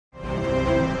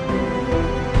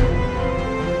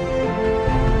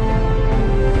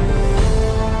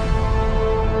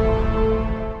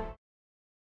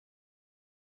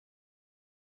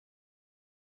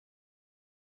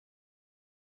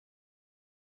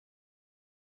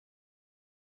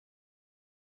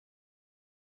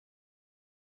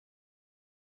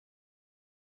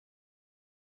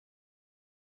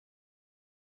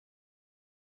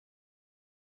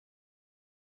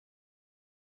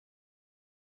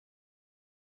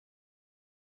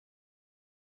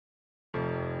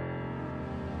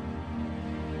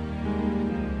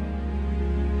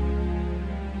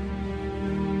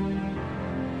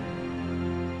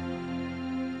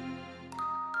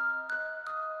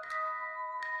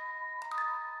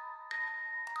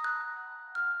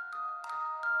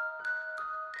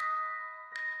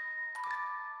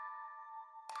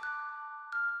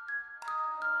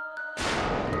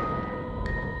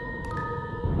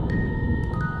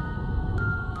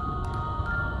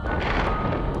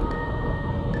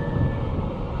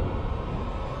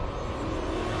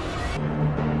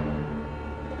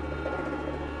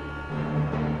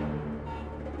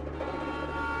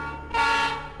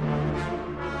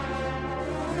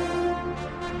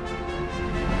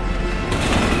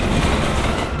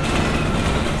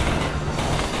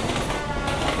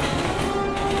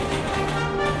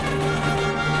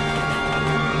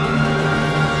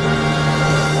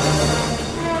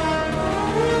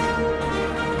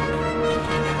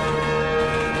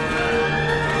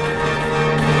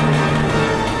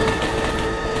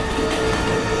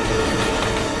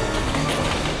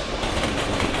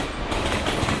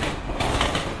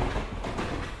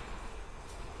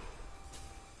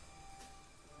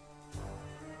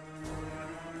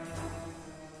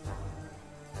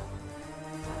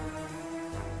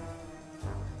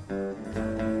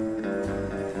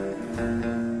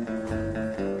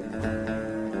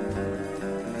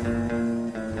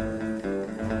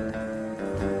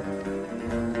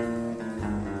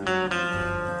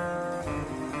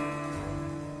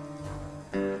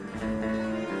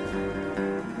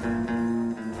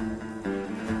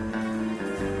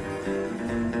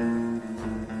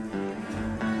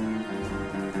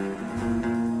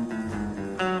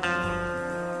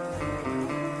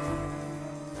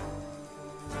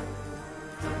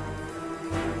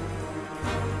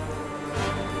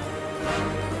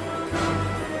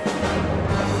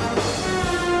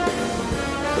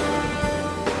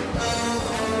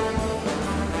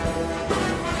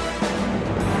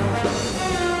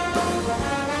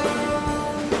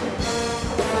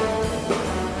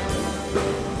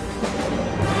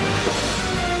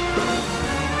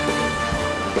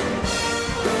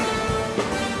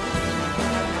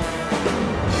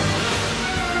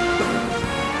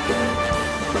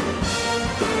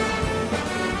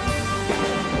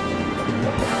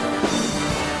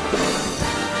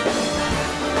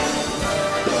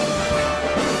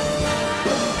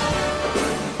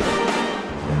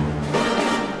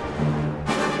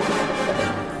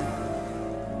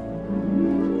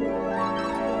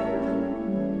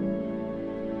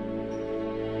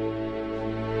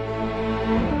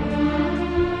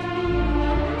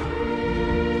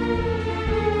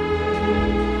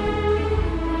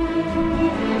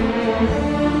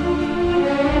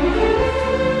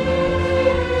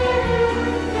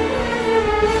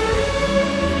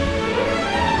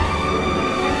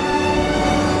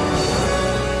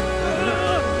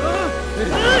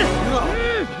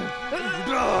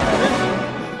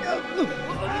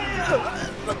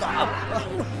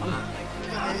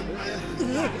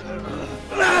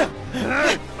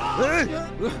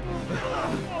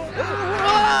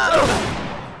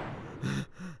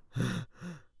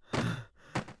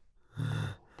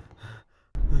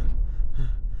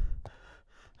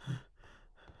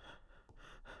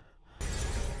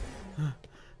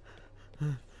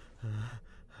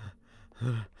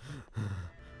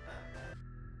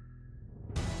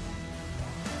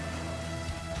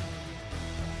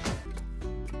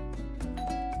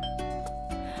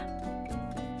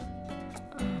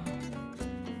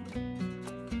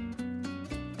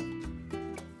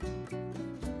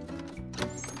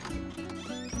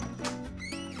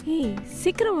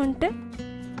சீக்கிரம் வந்துட்டு.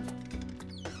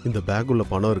 இந்த பேக் உள்ள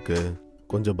பணம் இருக்கு,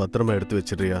 கொஞ்சம் பத்திரமா எடுத்து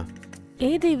வச்சிடுறியா?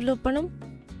 ஏது இவ்ளோ பணம்?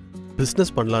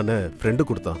 பிசினஸ் பண்ணலான்னு ஃப்ரெண்டு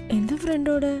கொடுத்தான். எந்த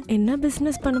ஃப்ரெண்டோட? என்ன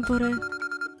பிசினஸ் பண்ண போற?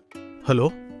 ஹலோ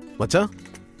மச்சான்,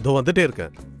 இதோ வந்துட்டே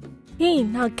இருக்கேன்.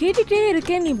 நான் கேட்டுட்டே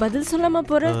இருக்கேன், நீ பதில் சொல்லாம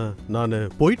போற? நான்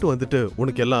போயிட்டு வந்துட்டு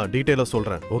உனக்கு எல்லாம் டீடைலா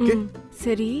சொல்றேன். ஓகே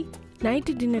சரி,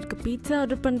 நைட் டின்னருக்கு பீட்சா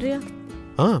ஆர்டர் பண்றியா?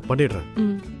 பண்ணிடுறேன்.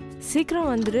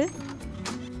 சீக்கிரம் வந்துரு.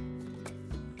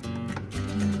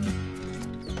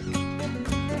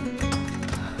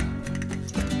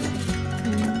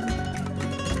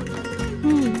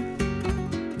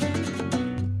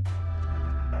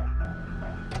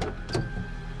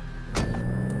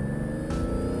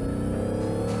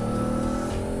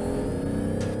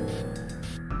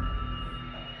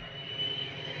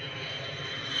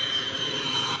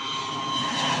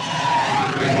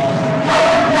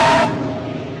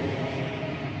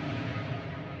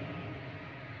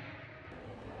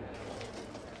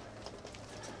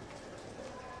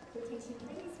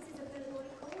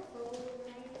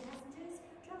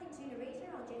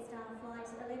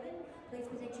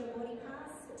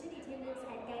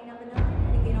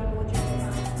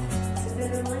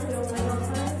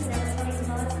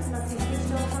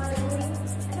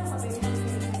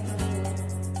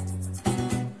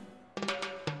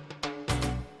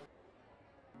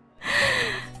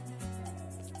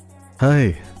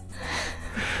 ஹாய்,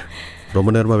 ரொம்ப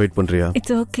நேரமா வெயிட் பண்றியா?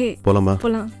 இட்ஸ் ஓகே, போலாமா?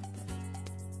 போலாம்.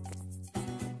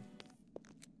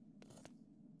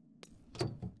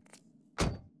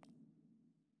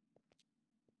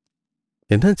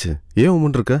 என்னாச்சு? ஏன்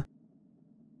உம்முன்னு இருக்க?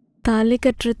 தாலி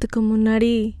கட்டுறதுக்கு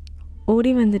முன்னாடி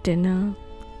ஓடி வந்துட்டேன்னா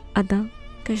அதான்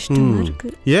கஷ்டமா இருக்கு.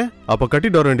 ஏன் அப்ப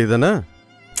கட்டிட்டு வர வேண்டியதானே?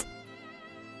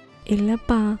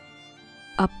 இல்லப்பா,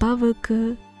 அப்பாவுக்கு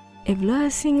எவ்வளோ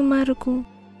அசிங்கமா இருக்கும்,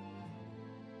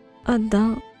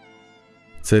 அதான்.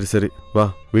 சரி சரி, வா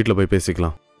வீட்டில் போய்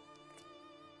பேசிக்கலாம்.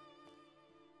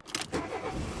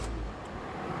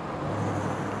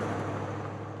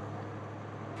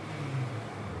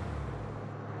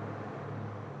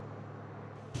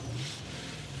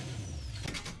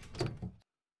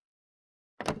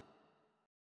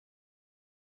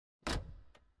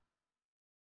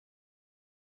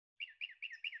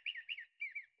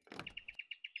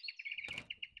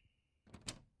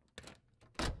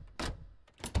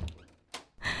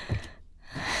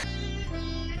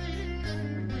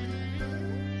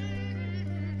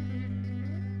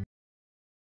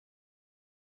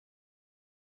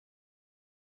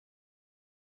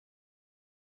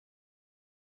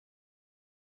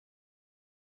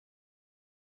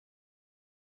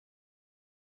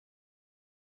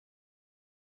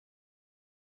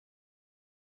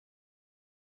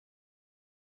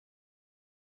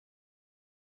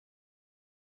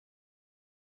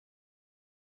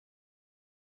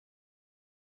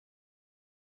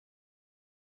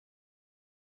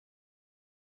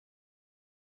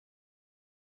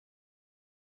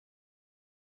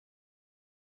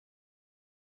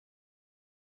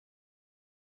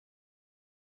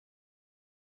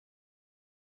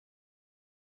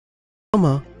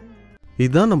 ஆமா,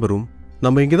 இதுதான் நம்ம ரூம்.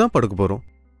 நம்ம இங்க தான் படுக்க போறோம்.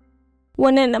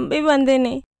 உன்னை நம்பி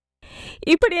வந்தேனே,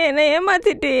 இப்படி என்ன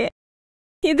ஏமாத்திட்டே.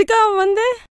 இதுக்காக வந்து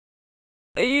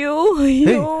ஐயோ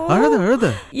ஐயோ, அழத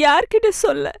அழத யார்கிட்ட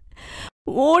சொல்ல?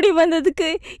 ஓடி வந்ததுக்கு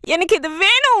எனக்கு இது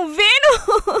வேணும் வேணும்.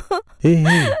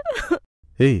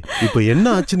 ஏய், இப்போ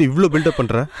என்ன ஆச்சுன்னு இவ்ளோ பில்டப்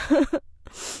பண்ற?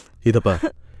 இதப்பா,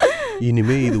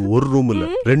 இனிமே இது ஒரு ரூம் இல்ல,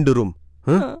 2 ரூம்.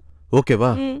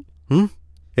 ஓகேவா?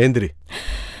 ஏந்திரி.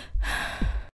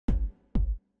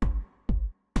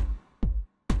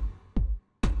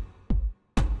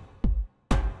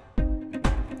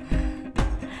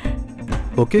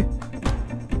 Okay,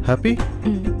 happy?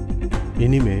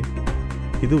 இனிமே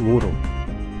இது ஊரும்,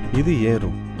 இது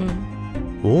ஏறும்.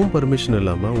 ஓம் பர்மிஷன்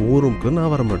இல்லாம ஊரும்க்கு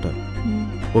நான் வர மாட்டேன்.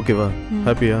 ஓகேவா?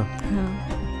 ஹாப்பியா?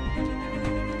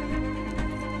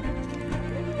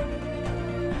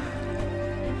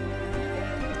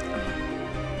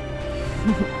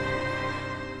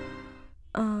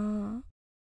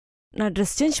 நான்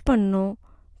ட்ரெஸ் சேஞ்ச் பண்ணணும்.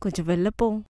 கொஞ்சம் வெளில போ.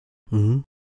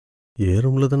 ஏ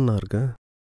ரூம்ல தான் நான் இருக்கேன்.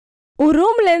 ஒரு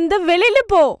ரூம்ல இருந்து வெளியில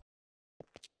போ.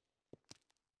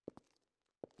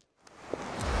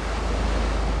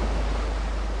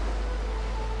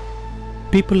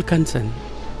 People concerned,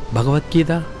 Bhagavad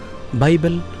Gita,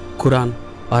 Bible, Quran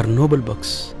are noble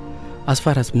books. As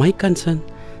far as my concern,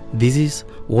 this is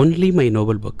only my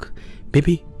noble book.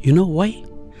 Baby, you know why?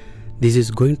 This is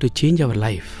going to change our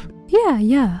life.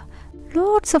 Yeah.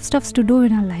 Lots of stuffs to do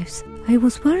in our lives. I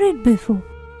was worried before.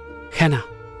 Hannah,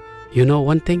 you know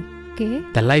one thing? Okay.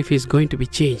 The life is going to be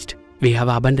changed. We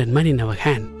have abundant money in our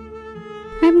hand.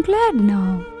 I'm glad now.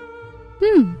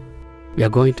 We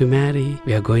are going to marry.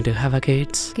 We are going to have a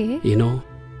kids. Okay. You know,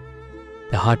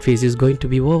 the hard phase is going to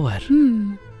be over.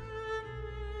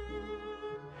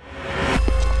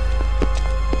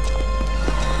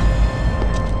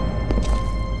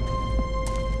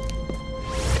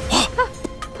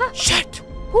 Shit!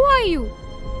 Who are you?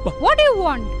 What do you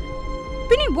want?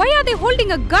 Finny, why are they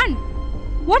holding a gun?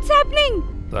 What's happening?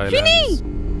 Silence. Finny!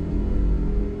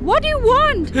 What do you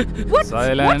want? What's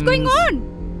going on?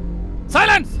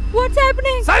 Silence! What's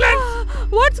happening? Silence!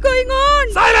 What's going on?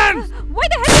 Silence! Why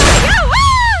the hell are you?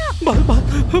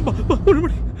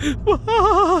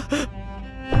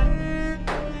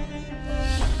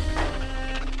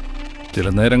 சில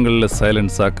நேரங்கள்ல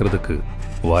silence ஆக்குறதுக்கு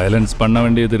violence பண்ண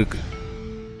வேண்டியது இருக்கு.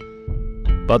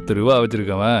 10 ரூபா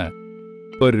வச்சிருக்கவன்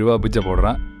 1 ரூபா பிச்சை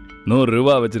போடுறான். 100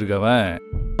 ரூபா வச்சிருக்கவன்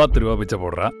 10 ரூபா பிச்சை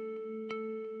போடுறான்.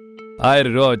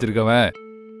 1000 ரூபா வச்சிருக்கவன்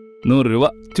 100 ரூபா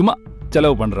சும்மா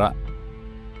செலவு பண்றான்.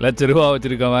 1,00,000 ரூபா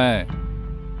வச்சிருக்கவன்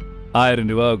 1000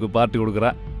 ரூபாவுக்கு பார்ட்டி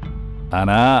கொடுக்குறான்.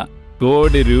 ஆனா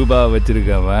கோடி ரூபா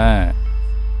வச்சிருக்கவன்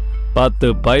 10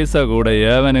 பைசா கூட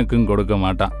ஏவனுக்கும் கொடுக்க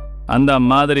மாட்டான். அந்த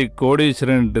மாதிரி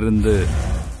கோடீஸ்வரன் இருந்து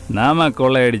நாம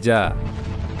கொள்ளையடிச்சா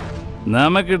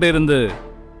நமக்கிட்ட இருந்து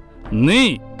நீ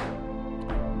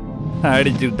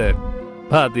அடிச்சுட்ட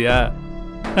பாத்தியா?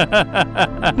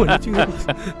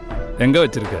 எங்க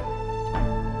வச்சிருக்க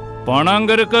பணம்?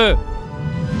 அங்க இருக்கு.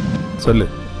 சொல்லு.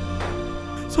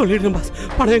 சொல்லிடுறேன் பாஸ்.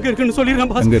 பணம் எங்க இருக்குன்னு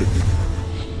சொல்லிடுறேன் பாஸ். எங்க இருக்கு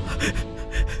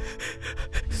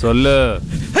சொல்லு.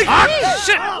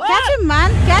 Catch him,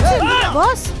 man. Catch him.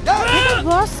 Boss. Get up,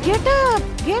 boss. Get up.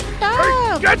 Get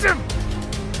up. Catch him.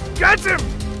 Catch him.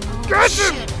 Catch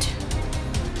him.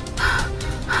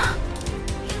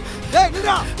 Hey,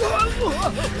 Nira.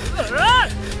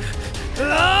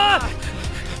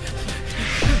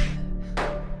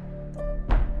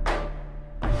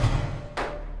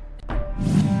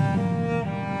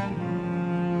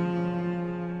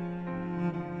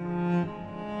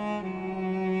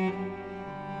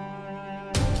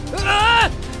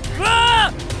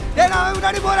 நான்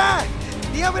முன்னாடி போறேன்.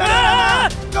 நீ முன்னாடி வா.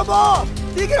 கமோ.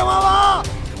 சீக்கிரமா வா.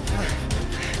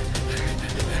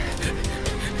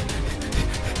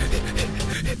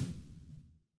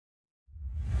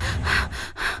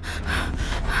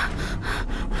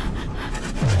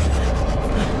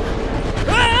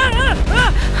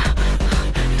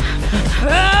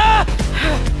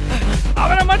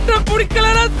 அவனை மட்டும்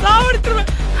பிடிக்கலன்னா சாவடிச்சிருவேன்.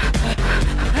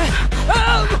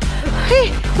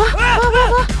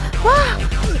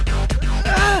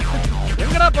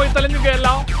 எங்கடா போய் தலைஞ்சுங்க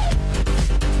எல்லாம்?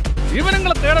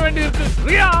 இவனுங்களை தேட வேண்டியிருக்கு.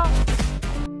 ரியா,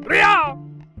 ரியா.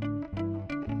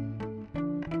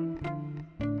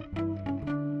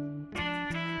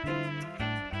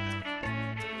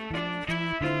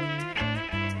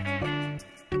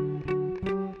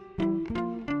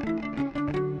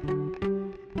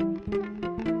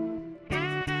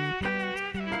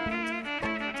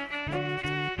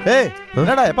 ஏய்,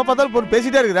 என்னடா எப்ப பார்த்தாலும் போன்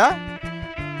பேசிட்டே இருக்குடா?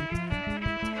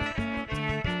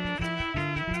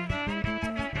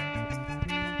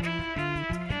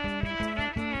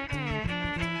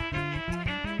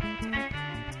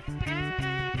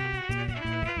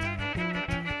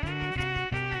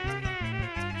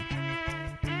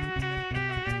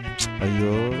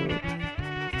 ஐயோ,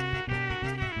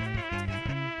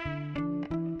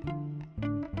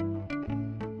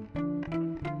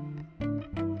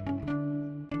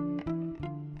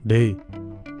 டேய்,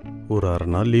 ஒரு 1/2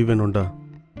 நாள் லீவ் வேணும்டா.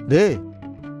 டேய்,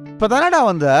 இப்பதானடா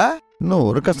வந்த? இன்னும்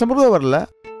ஒரு கஸ்டமர் கூட வரல,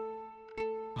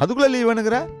 அதுக்குள்ள லீவ்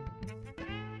வேணுங்கிற?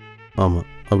 ஆமா,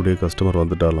 அப்படியே கஸ்டமர்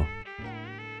வந்துட்டாலும்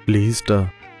ப்ளீஸ்டா.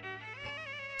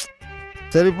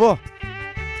 சரி போ.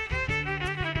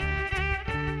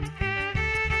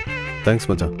 தேங்க்ஸ்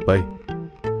மச்சான், பை.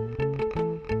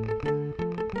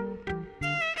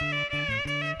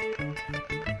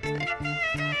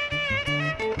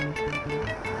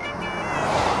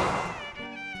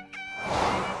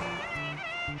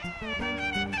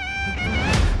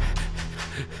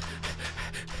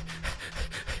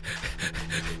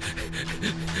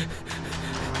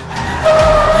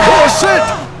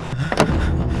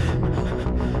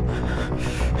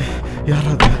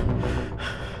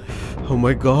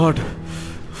 My God.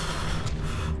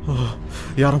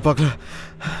 யாரும் பார்க்கல.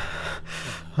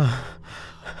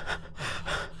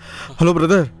 Hello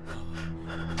brother.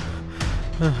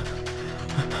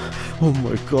 Oh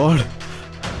my God.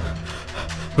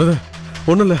 Brother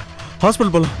ஒன்றும் இல்லை,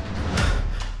 ஹாஸ்பிட்டல் போகலாம்.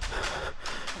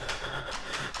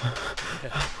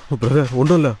 பிரதர்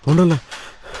ஒன்றும் இல்லை, ஒன்றும் இல்லை.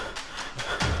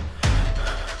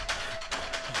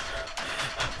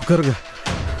 உட்காருங்க.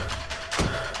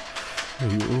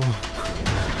 ஐயோ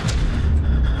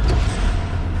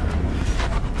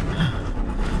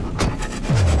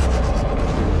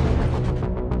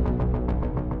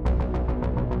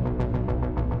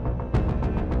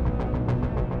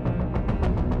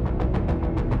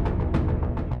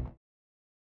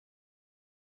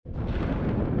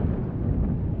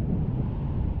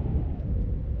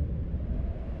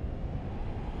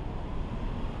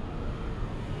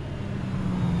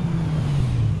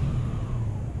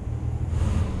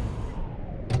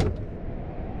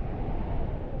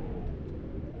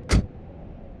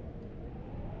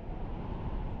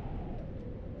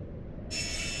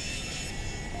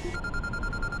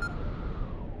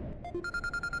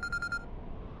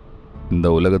இந்த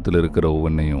உலகத்தில் இருக்கிற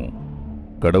ஒவ்வொன்றையும்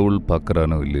கடவுள்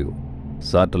பார்க்குறானோ இல்லையோ,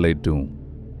 சேட்டலைட்டும்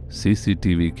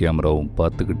சிசிடிவி கேமராவும்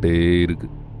பார்த்துக்கிட்டே இருக்கு.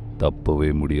 தப்பவே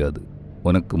முடியாது.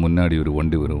 உனக்கு முன்னாடி ஒரு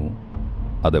வண்டி வரும்,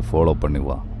 அதை ஃபாலோ பண்ணி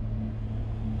வா.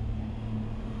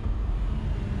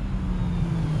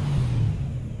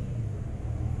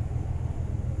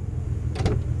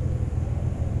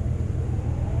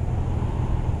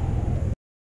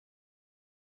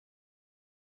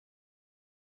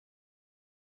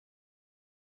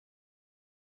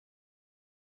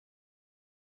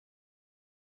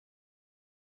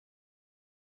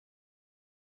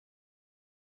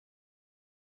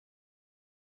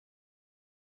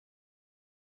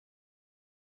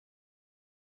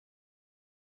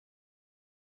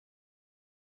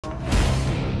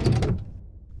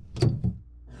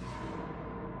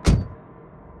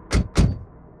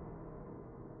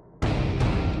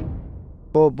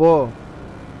 போ போ.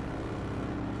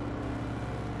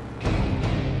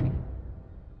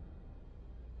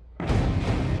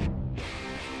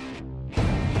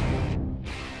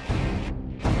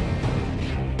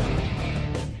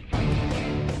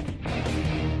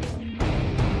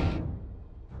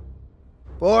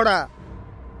 போடா,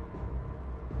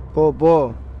 போ போ,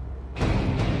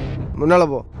 முன்னால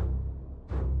போ.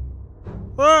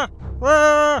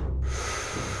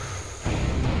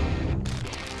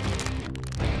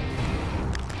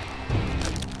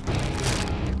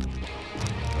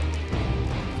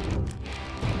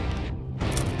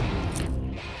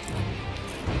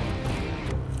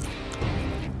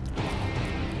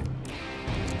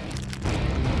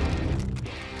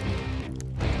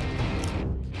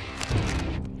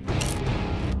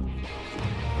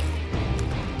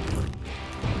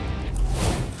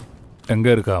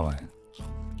 எங்க இருக்கா அவன்?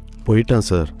 போயிட்டான்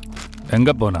சார்.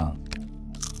 எங்க போனா?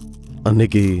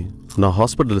 அன்னைக்கு நான்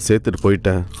ஹாஸ்பிட்டலில் சேர்த்துட்டு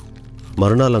போயிட்டேன்.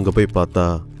 மறுநாள் அங்கே போய் பார்த்தா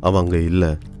அவன் அங்கே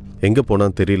இல்லை. எங்கே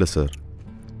போனான்னு தெரியல சார்.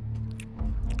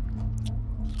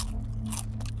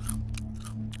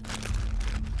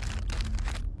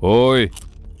 ஓய்,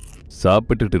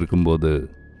 சாப்பிட்டுட்டு இருக்கும்போது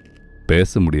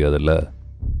பேச முடியாதல்ல,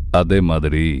 அதே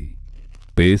மாதிரி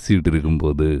பேசிட்டு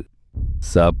இருக்கும்போது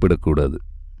சாப்பிடக்கூடாது.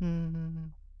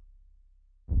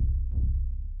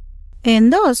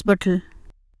 எந்த ஹாஸ்பிட்டல்?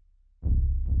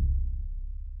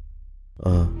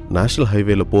 நேஷனல்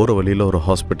ஹைவேல போகிற வழியில் ஒரு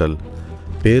ஹாஸ்பிட்டல்,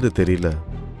 பேரு தெரியல.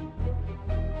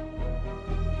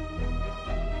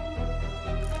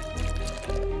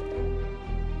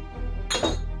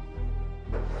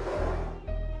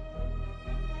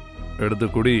 எடுத்து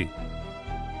குடி.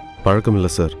 பழக்கம்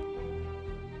இல்லை சார்.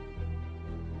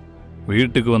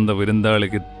 வீட்டுக்கு வந்த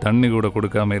விருந்தாளிக்கு தண்ணி கூட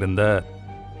கொடுக்காம இருந்த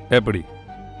எப்படி?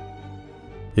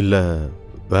 இல்லை,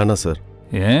 வேணாம் சார்.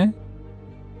 ஏன்?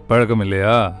 பழக்கம்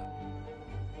இல்லையா?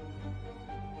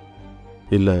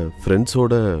 இல்லை,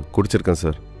 ஃப்ரெண்ட்ஸோட குடிச்சிருக்கேன்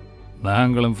சார்.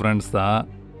 நாங்களும் ஃப்ரெண்ட்ஸ் தான்.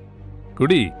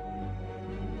 குடி.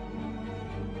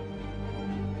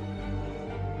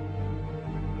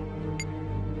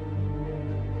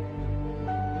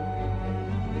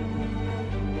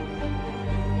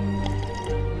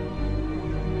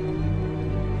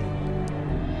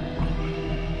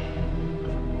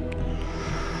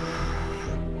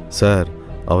 சார்,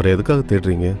 அவர் எதுக்காக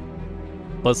தேடுறீங்க?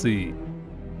 பசி.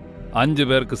 5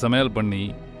 பேருக்கு சமையல் பண்ணி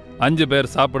 5 பேர்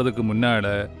சாப்பிட்றதுக்கு முன்னால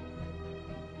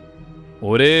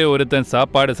ஒரே ஒருத்தன்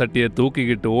சாப்பாடு சட்டியை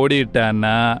தூக்கிக்கிட்டு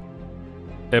ஓடிட்டான்னா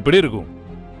எப்படி இருக்கும்?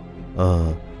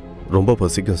 ரொம்ப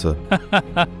பசிக்கும் சார்.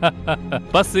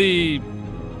 பசி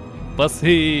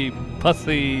பசி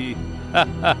பசி.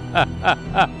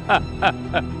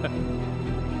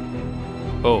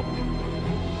 ஓ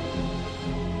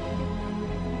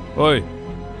ஓய்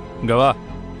இங்க வா.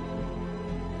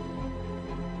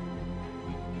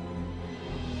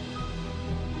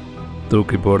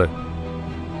 தூக்கி போடு.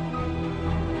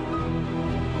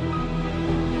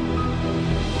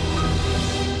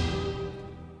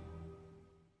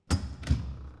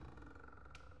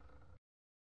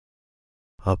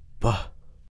 அப்பா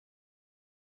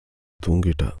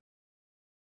தூங்கிட்டா.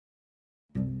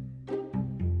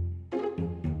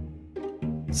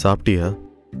 சாப்பிட்டியா?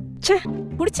 ச்சே,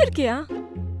 குடிச்சிருக்கியா?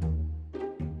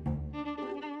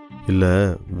 இல்ல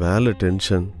வேலை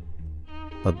டென்ஷன்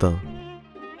அதான்.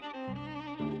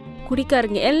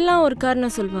 குடிக்காரங்க எல்லாம் ஒரு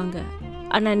காரணம் சொல்லுவாங்க.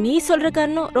 ஆனா நீ சொல்ற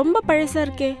காரணம் ரொம்ப பழசா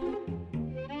இருக்கே.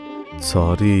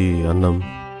 சாரி அண்ணம்.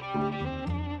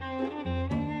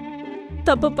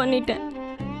 தப்பு பண்ணிட்டேன்.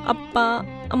 அப்பா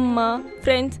அம்மா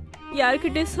ஃப்ரெண்ட்ஸ்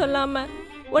யார்கிட்டயும் சொல்லாம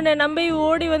உன்னை நம்பி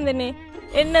ஓடி வந்தனே,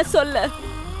 என்ன சொல்ல?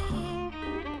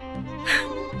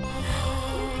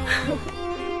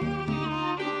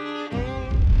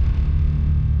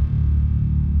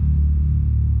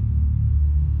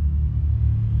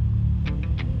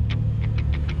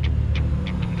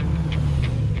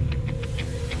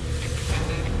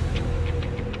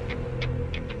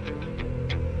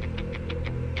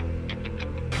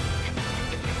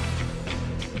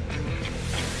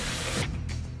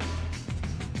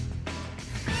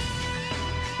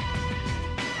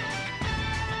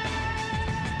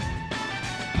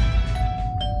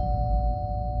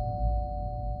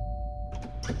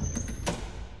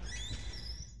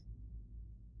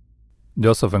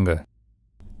 ஜோசப் எங்க?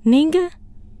 நீங்க?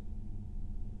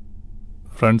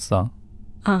 ஃப்ரெண்ட்ஸ் தான்.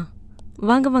 ஆ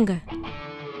வாங்க வாங்க.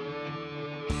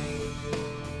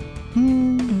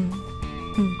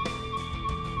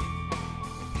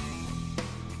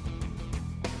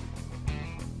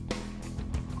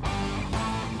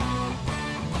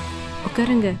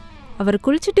 உட்காருங்க. அவர்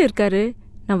குளிச்சுட்டு இருக்காரு,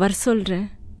 நான் வர சொல்றேன்.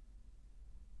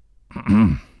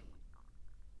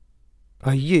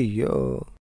 ஐயோ,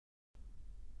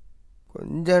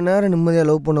 கொஞ்ச நேரம் நிம்மதியா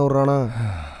லவ் பண்ண விடுறானா?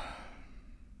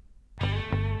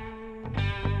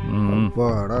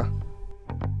 அப்பாடா.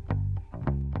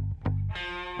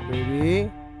 Baby,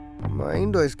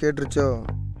 mind voice கேட்டுருச்சோ?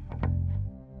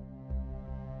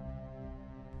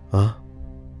 ஆ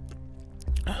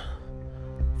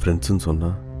ஃப்ரெண்ட்ஸுன்னு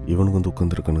சொன்னா இவனுக்கு வந்து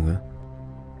உட்காந்துருக்கணுங்க.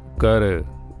 உட்காரு.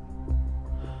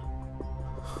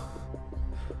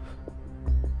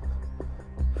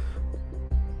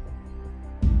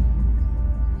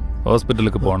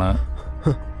 ஹாஸ்பிட்டலுக்கு போனேன்,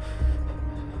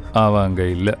 அவன் அங்கே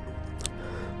இல்லை.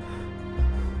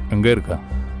 எங்கே இருக்கா?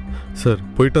 சார்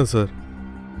போயிட்டான் சார்.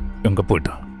 எங்கே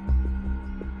போயிட்டான்?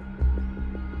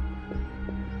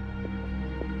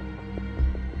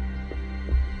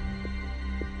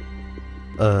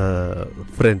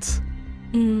 ஃப்ரெண்ட்ஸ்.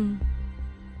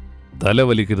 தலை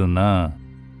வலிக்குதுன்னா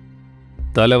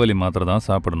தலைவலி மாத்திரை தான்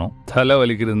சாப்பிடணும். தலை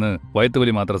வலிக்குதுன்னு வயிற்று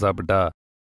வலி மாத்திரை சாப்பிட்டா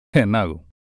என்ன ஆகும்?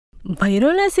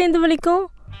 வயிறுலாம் சேர்ந்து வலிக்கும்.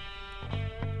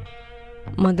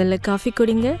 முதல்ல காஃபி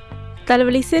குடிங்க,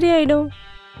 தலைவலி சரியாயிடும்.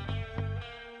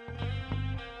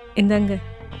 இந்தாங்க,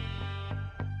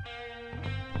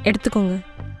 எடுத்துக்கோங்க.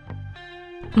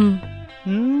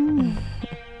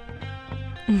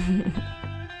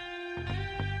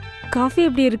 காஃபி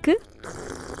எப்படி இருக்கு?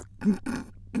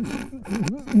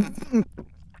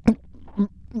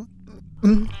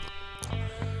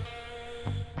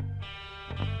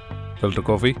 Filter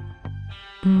coffee.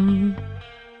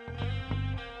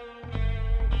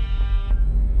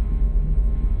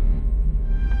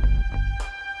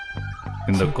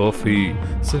 இந்த காஃபி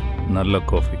சார் நல்ல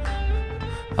காஃபி.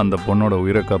 அந்த பொண்ணோட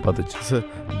உயிரை காப்பாத்துச்சு. சார்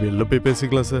வெளில போய்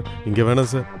பேசிக்கலாம் சார், இங்கே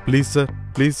வேணாம் sir. Please sir,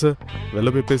 please sir,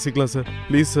 வெளில போய் பேசிக்கலாம் சார்.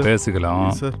 Please sir. பேசிக்கலாம்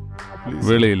சார்,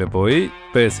 வெளியில போய்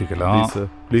பேசிக்கலாம்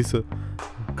sir. Please sir.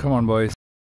 Come on boys.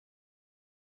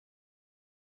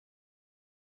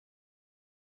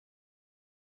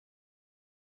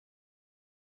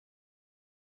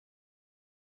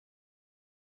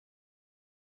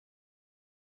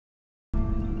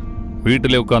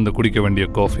 வீட்டிலே உட்காந்து குடிக்க வேண்டிய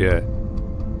காஃபியை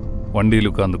வண்டியில்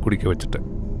உட்காந்து குடிக்க வச்சுட்டேன்.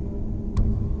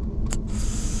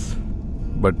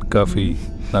 பட் காஃபி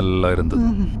நல்லா இருந்தது.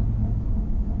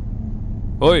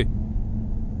 ஓய்,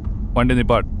 வண்டி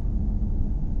நிப்பாட்.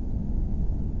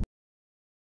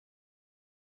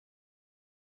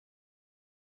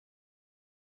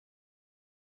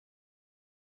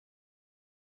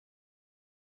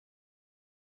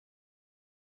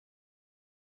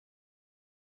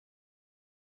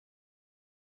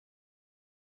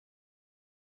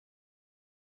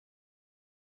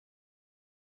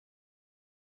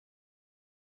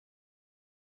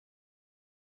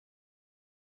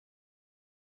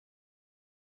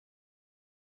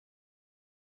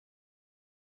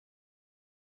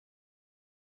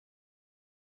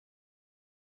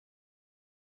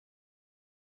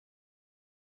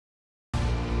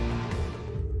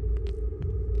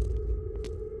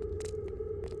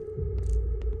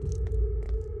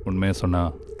 உண்மையை சொன்னா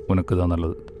உனக்கு தான்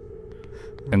நல்லது.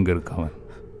 எங்க இருக்காவன்?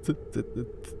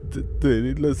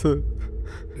 தெரியல சார்.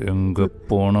 எங்க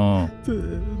போனோம்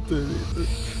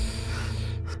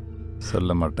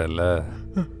சொல்ல மாட்டேல்ல?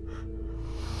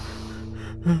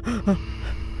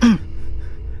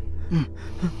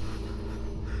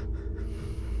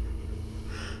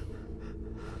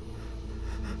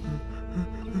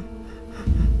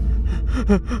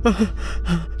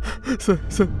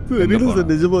 தெரியல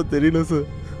சார், நிஜமா தெரியல சார்.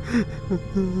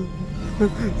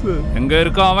 எங்க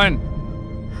இருக்கான் அவன்?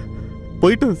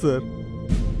 போயிட்டான் சார்.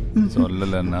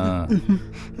 சொல்லலன்னா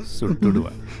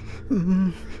சுட்டுடுவேன்.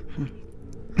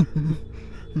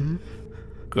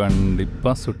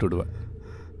 கண்டிப்பா சுட்டுடுவேன்.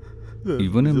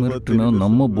 இவனை மிரட்டுனா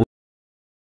நம்ம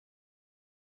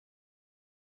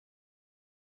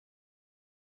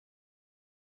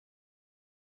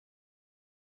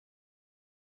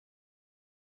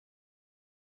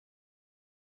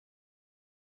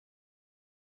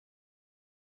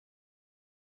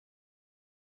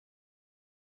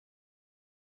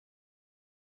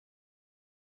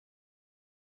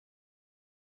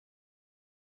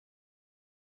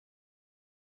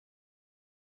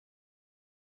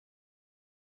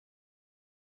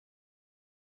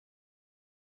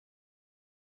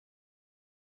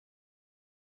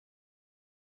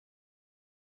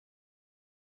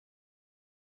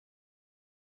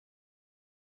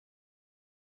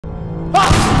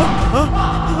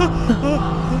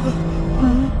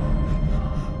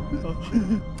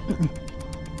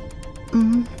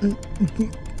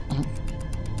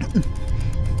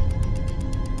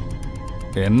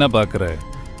என்ன பாக்குற?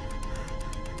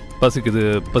 பசிக்குது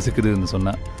பசிக்குதுன்னு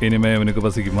சொன்னா இனிமே இவனுக்கு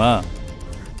பசிக்குமா?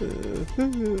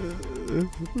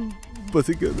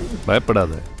 பசிக்காது.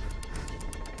 பயப்படாத,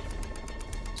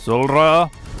 சொல்றா.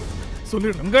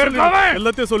 சொல்லிடுறேன்,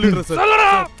 எல்லாத்தையும் சொல்லிடுறேன்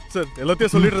சார். சார்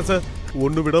எல்லாத்தையும் சொல்லிடுறேன் சார்,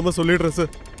 ஒண்ணு விடாம சொல்லிடுறேன்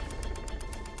சார்.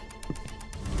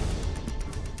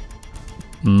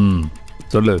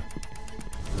 சொல்லு.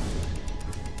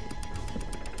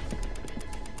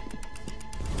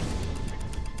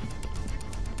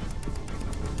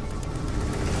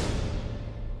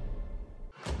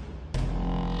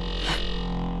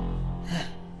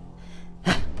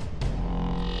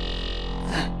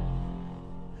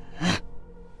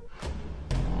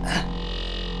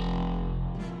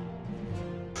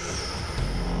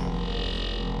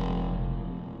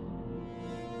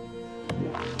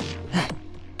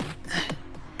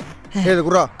 ஏய்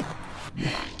குரா,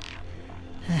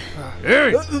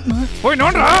 ஏய் போய்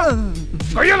நோண்டா,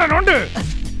 கையால நோண்டு.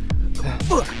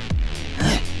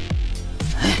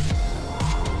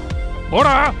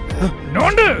 போடா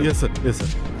நோண்டு. Yes sir, yes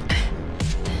sir.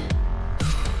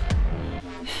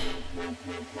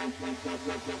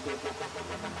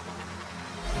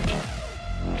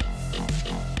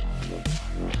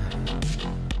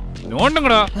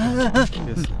 நோண்டுங்கடா.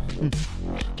 Yes sir.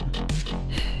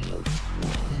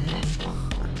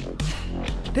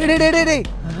 டேய்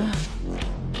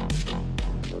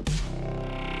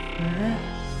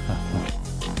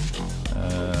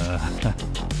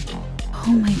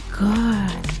Oh my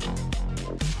god.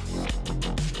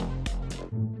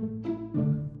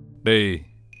 டேய்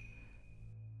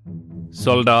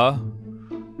சொல்டா,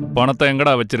 பணத்தை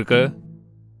எங்கடா வச்சிருக்க?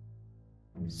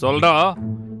 சொல்டா,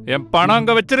 என் பணம்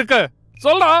அங்க வச்சிருக்க.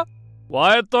 சொல்டா,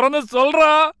 வாய திறந்து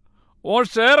சொல்றா.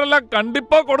 உன் ஷேர் எல்லாம்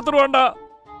கண்டிப்பா கொடுத்துருவான்டா.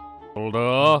 சொல்டா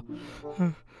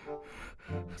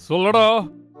சொல்லடா,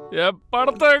 என்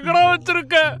பணத்தை எங்கடா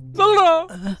வச்சிருக்க? சொல்டா,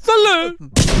 சொல்லு.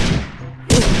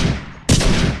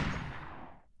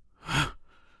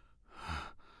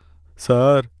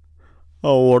 சார்,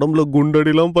 அவன் உடம்புல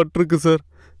குண்டடிலாம் பட்டிருக்கு சார்.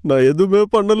 நான் எதுவுமே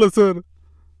பண்ணல சார்.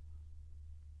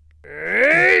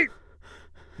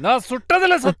 நான்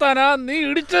சுட்டதுல சத்தானா நீ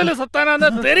இடிச்சதுல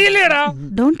சத்தானா தெரியலையடா.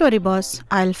 Don't worry boss,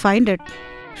 I'll find it.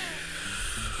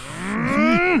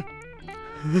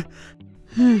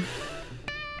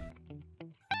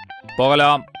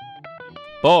 போகலாம்,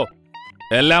 போ.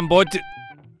 எல்லாம் போச்சு.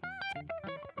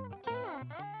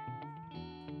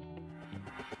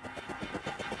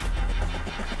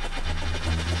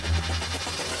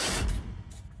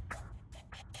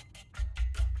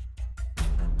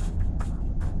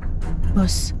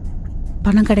 பாஸ்,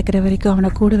 பணம் கிடைக்கிற வரைக்கும் அவனை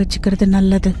கூட வச்சுக்கிறது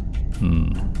நல்லது.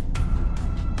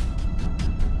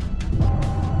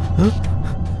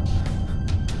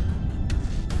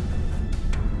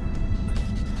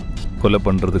 கொலை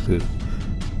பண்றதுக்கு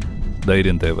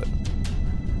தைரியம் தேவை,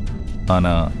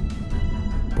 ஆனா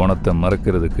பணத்தை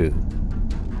மறக்கிறதுக்கு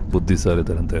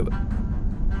புத்திசாலித்தனம் தேவை.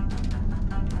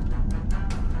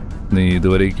 நீ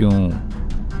இதுவரைக்கும்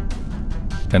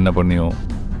என்ன பண்ணியோ,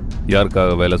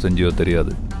 யாருக்காக வேலை செஞ்சியோ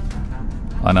தெரியாது.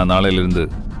 ஆனால் நாளையிலிருந்து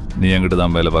நீ என்கிட்ட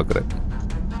தான் வேலை பார்க்குற.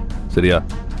 சரியா?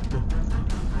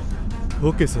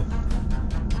 Okay sir.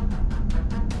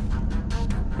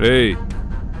 ஏய்,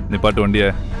 நீ பாட்டு வண்டிய.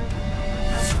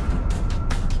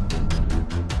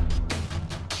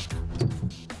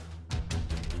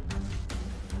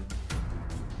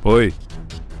 போய்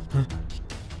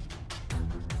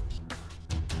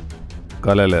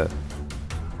காலையில்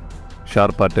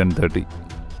ஷார்ப்பாக 10:30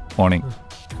 morning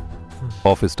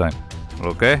office time.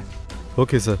 Okay?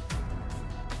 Okay sir.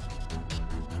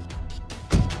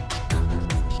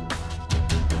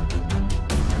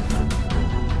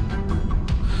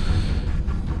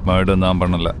 Madam தான்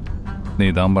பண்ணல, நீ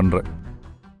தான் பண்ற.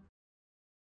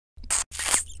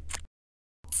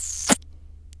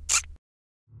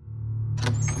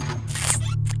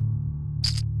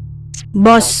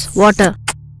 Pass, water.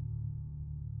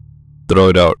 Throw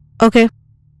it out. Okay.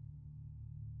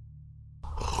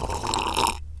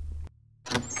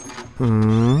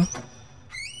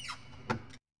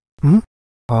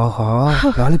 Aha,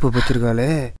 lollipop வச்சிருக்காளே.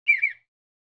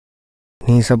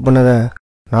 நீ சப் பண்ணத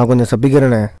நான் கொஞ்சம்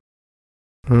சப்பிக்கிறேனே.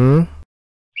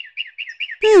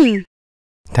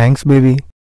 Thanks baby.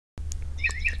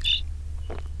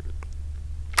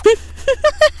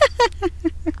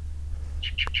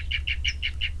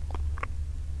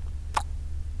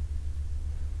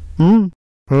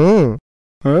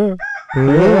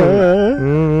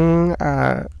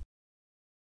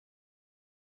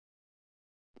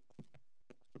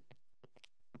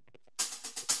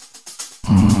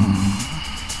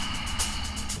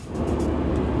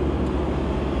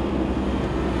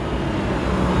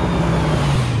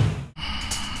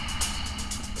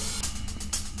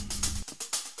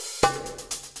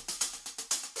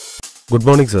 Good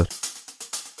morning sir.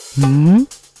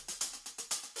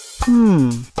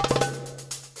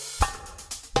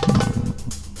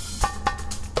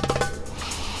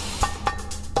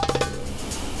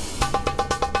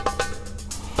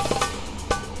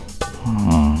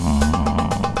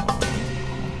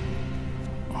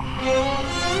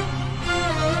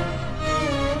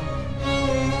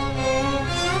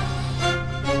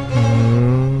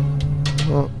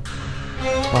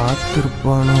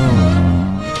 பார்த்துருப்பானோ?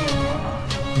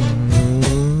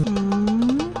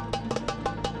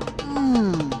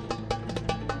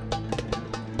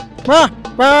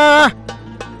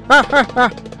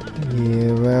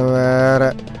 இவன் வேற.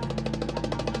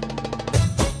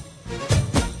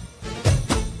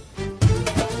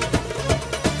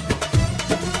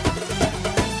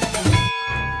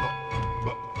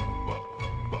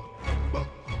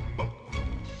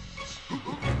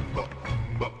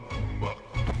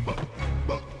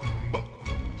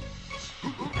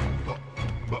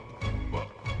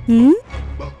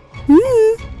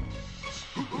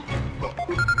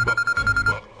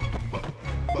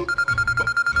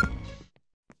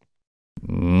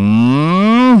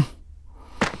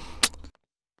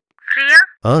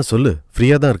 சொல்லு.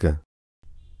 ஃப்ரீயா தான் இருக்கேன்.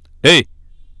 ஏய்,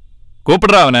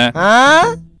 கூப்பிடுறா அவனை.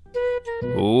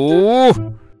 ஓ,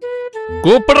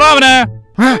 கூப்பிடுறா அவனை.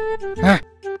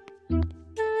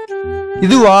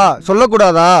 இதுவா?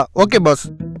 சொல்லக்கூடாதா? Okay pass.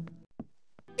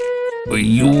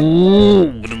 ஐயோ,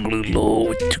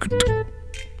 வச்சுக்கிட்டு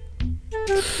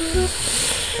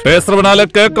பேசுறவனால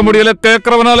கேட்க முடியல,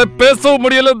 கேட்கறவனால பேசவும்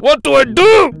முடியல. What do I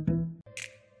do?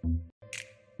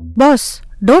 Boss,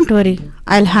 don't worry.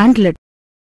 I'll handle it.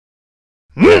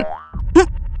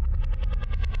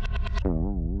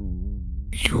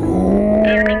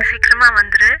 Evening சீக்கிரமா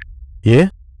வந்துரு. ஏ,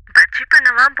 பஜ்ஜி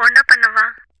பண்ணவா போண்டா பண்ணவா?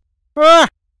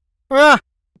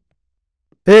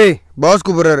 ஏய், பாஸ்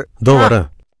கூப்பிடுறாரு. தோ வரேன்.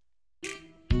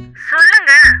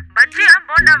 சொல்லுங்க, பஜ்ஜியா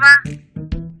போண்டாவா?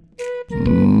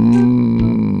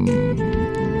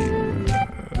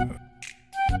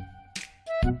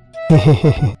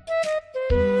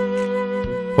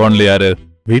 போன்ல யாரு?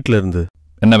 வீட்ல இருந்து.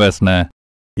 என்ன பேசுன?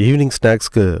 ஈவினிங்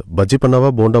ஸ்நாக்ஸ்க்கு பஜ்ஜி பண்ணவா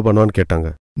போண்டா பண்ணுவான்னு கேட்டாங்க.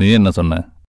 நீ என்ன சொன்ன?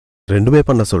 ரெண்டுமே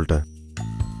பண்ண சொல்லிட்டேன்.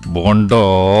 போண்டா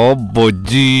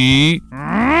பஜ்ஜி.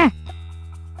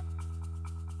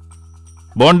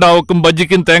 போண்டாவுக்கும்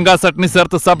பஜ்ஜிக்கும் தேங்காய் சட்னி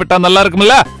சேர்த்து சாப்பிட்டா நல்லா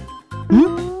இருக்கும்ல?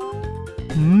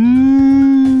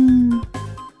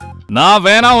 நான்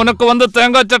வேணா உனக்கு வந்து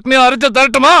தேங்காய் சட்னி அரைச்சு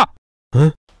தரட்டுமா?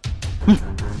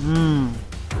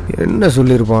 என்ன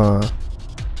சொல்லிருப்பான்?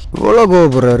 இவ்வளோ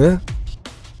கோவப்படுறாரு.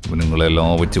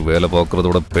 இவனுங்களெல்லாம் வச்சு வேலை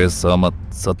பார்க்கறதோட பேசாம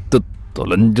சத்து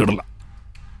தொலைஞ்சிடலாம்.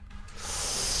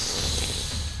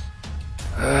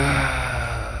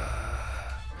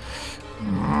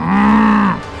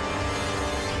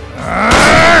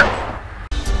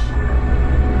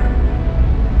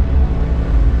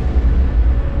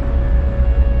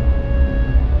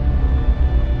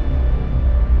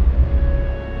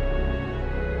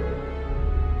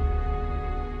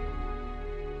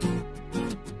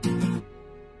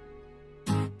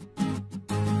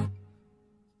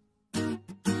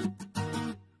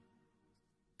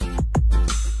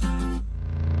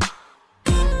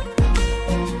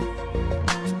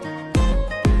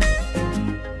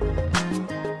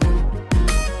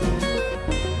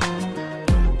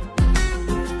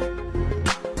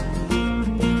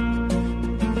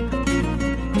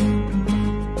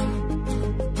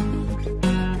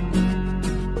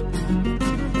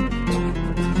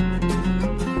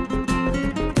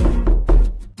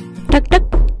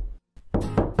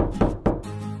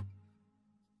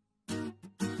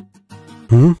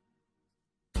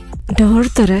 டோர்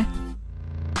தர.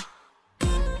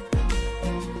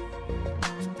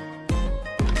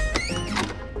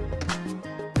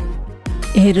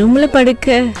 என் ரூம்ல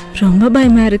படுக்க ரொம்ப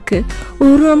பயமா இருக்கு.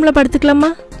 ஒரு ரூம்ல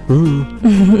படுத்துக்கலாமா?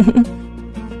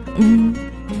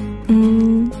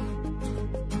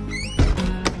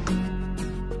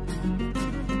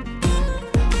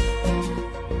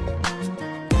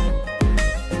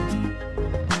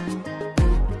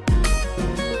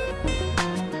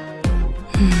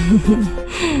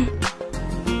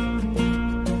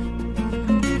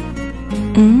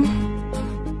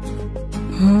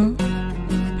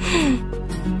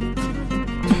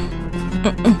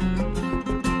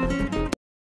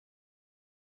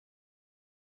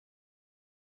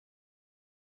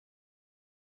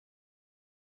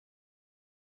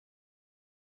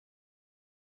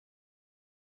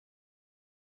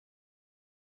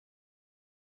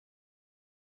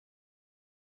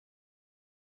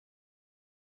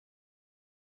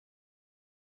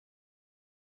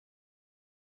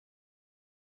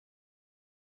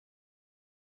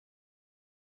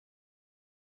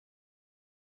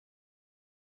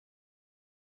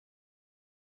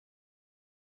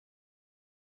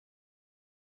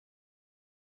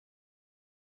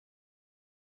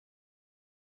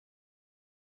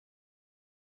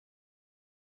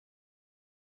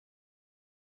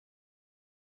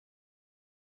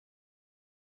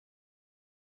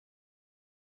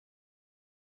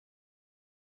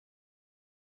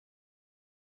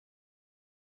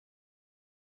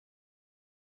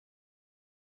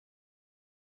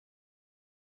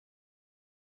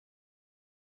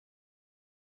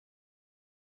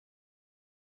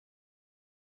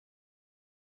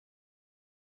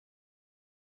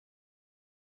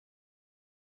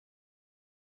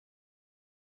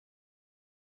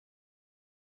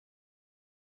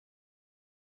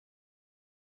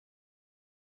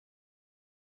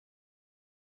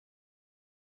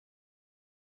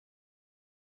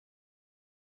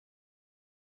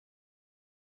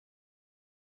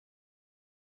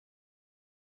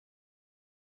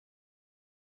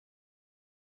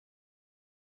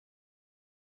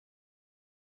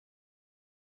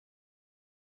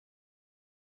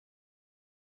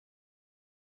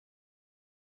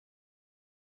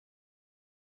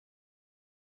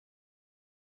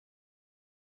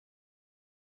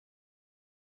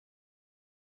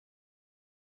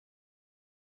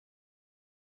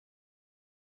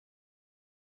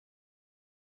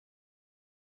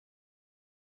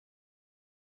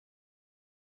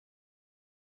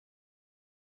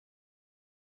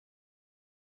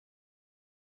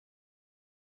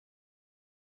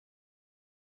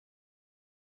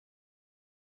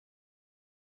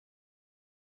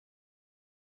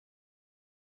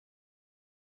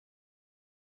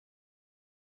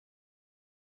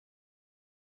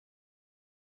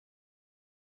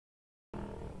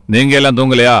 நீங்க எல்லாம்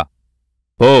தூங்கலையா?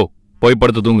 போய்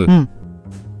படுத்து தூங்கு.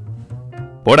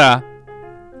 போடா,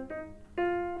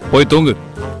 போய் தூங்கு.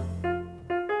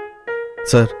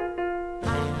 சார்,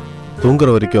 தூங்குற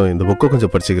வரைக்கும் இந்த புக்கை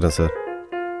கொஞ்சம் படிச்சுக்கிறேன் சார்.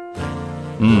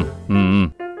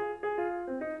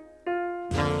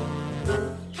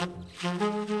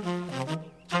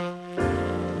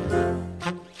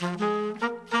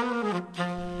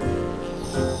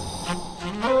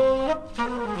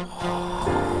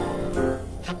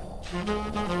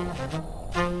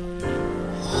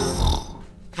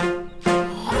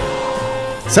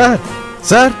 சார்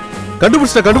சார்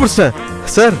கண்டுபிடிச்சிட்டேன்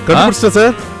சார். கண்டுபிடிச்சிட்டேன்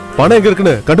சார். பணம் எங்க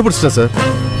இருக்குன்னு கண்டுபிடிச்சிட்டேன் சார்.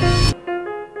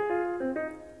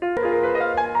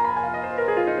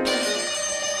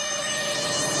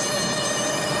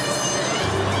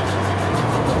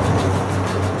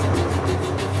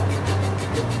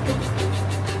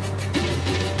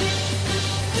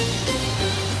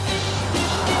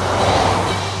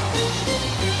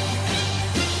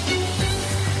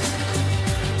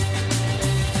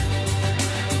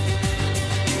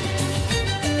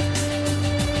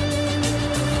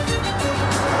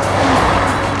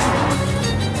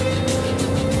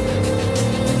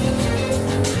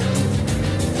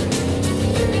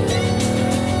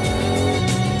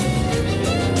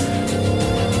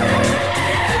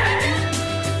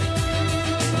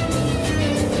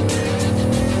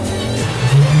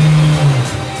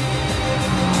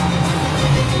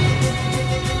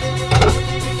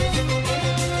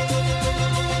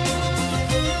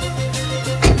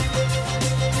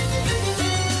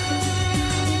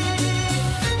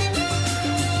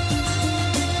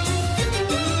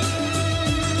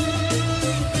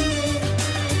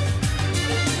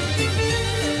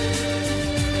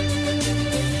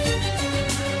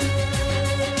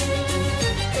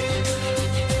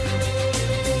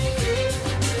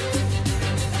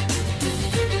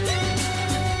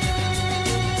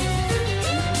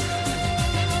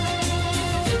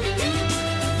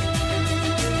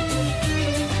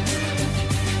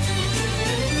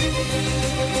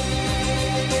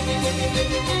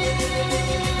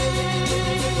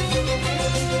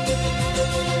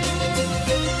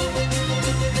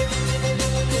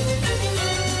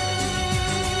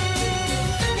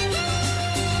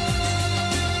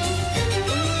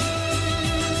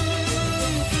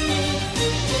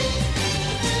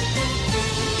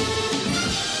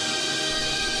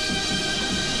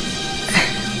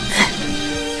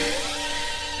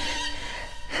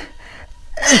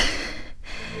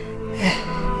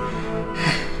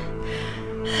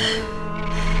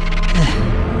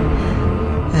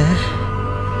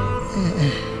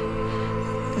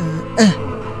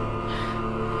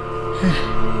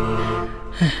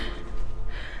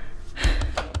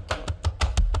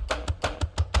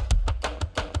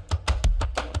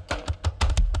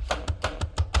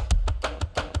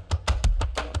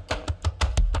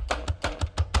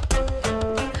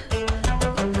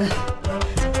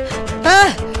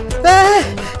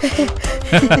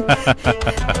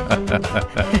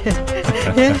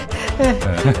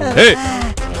 Hey!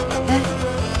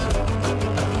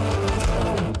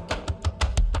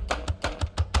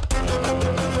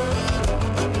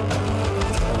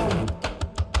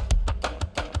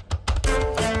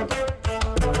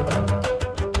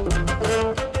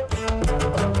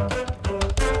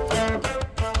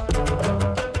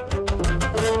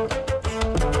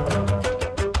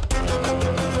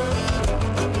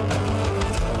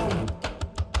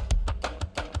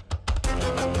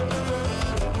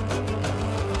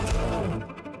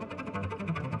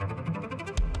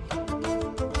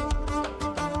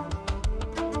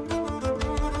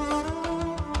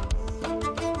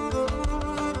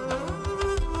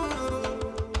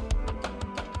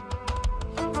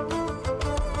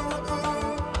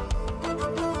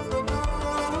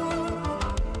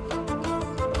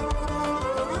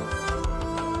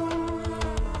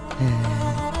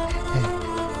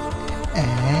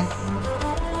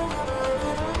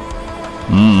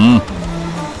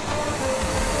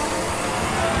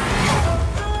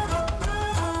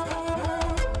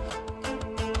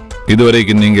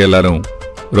 இதுவரைக்கும் நீங்க எல்லாரும்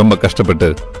ரொம்ப கஷ்டப்பட்டு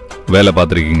வேலை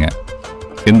பார்த்துருக்கீங்க.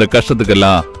 இந்த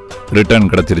கஷ்டத்துக்கெல்லாம் ரிட்டர்ன்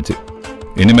கிடைச்சிருச்சு.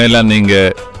 இனிமேலாம் நீங்க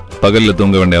பகல்ல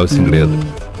தூங்க வேண்டிய அவசியம் கிடையாது.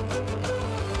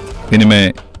 இனிமே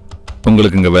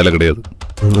உங்களுக்கு இங்க வேலை கிடையாது.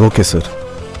 Okay sir.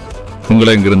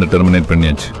 உங்களை இங்கிருந்து டெர்மினேட்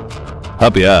பண்ணியாச்சு.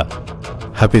 ஹாப்பியா?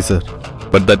 Happy sir.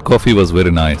 But that coffee was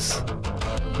very nice.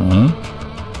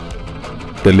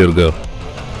 Tell your girl.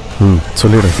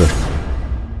 சொல்லிடுறேன் சார்.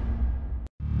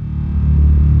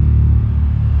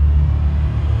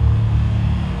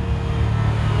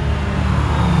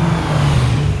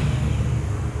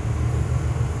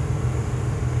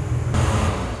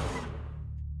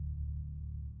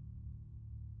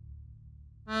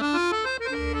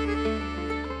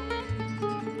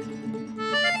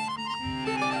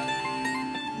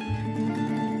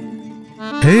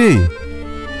 ஹேய்,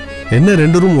 என்ன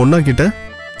 2 ரூம் ஒண்ணா கிட்ட?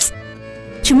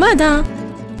 சும்மாதான்.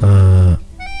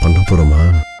 பண்ண போறோமா?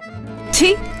 சீ,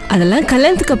 அதெல்லாம்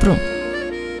கல்யாணத்துக்கு அப்புறம்.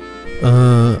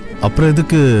 அப்புறம்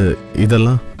எதுக்கு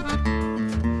இதெல்லாம்?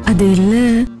 அது இல்ல,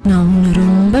 நான் உன்னை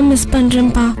ரொம்ப மிஸ்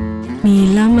பண்றேன்ப்பா. நீ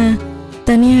இல்லாம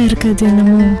தனியா இருக்கிறது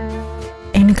என்னமோ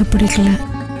எனக்கு பிடிக்கல.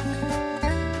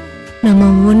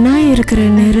 நம்ம ஒன்னா இருக்கிற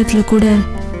நேரத்துல கூட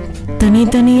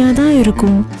தனித்தனியா தான்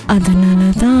இருக்கும்.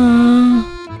 அதனாலதான்.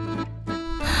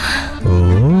 ஓ,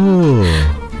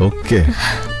 ஓகே.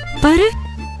 பாரு,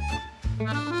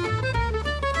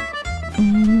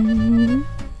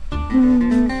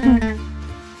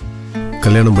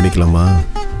 கல்யாணம் பண்ணிக்கலாமா?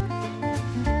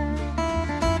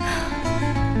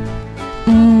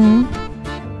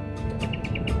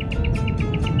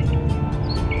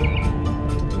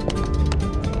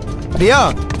 ரியா,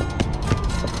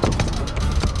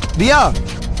 ரியா,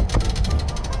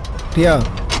 ரியா,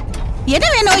 என்ன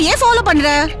வேணும்? ஏன் ஃபாலோ பண்ற?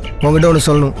 உங்ககிட்ட ஒன்று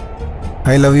சொல்லணும்.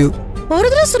 I love you. ஒரு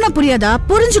தடவை சொன்னா புரியாதா?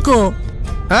 புரிஞ்சுக்கோ.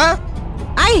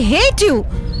 ஐ ஹேட் யூ.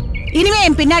 இனிமே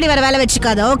என் பின்னாடி வர வேலை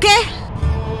வச்சுக்காத, ஓகே?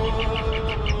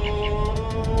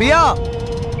 ரியா,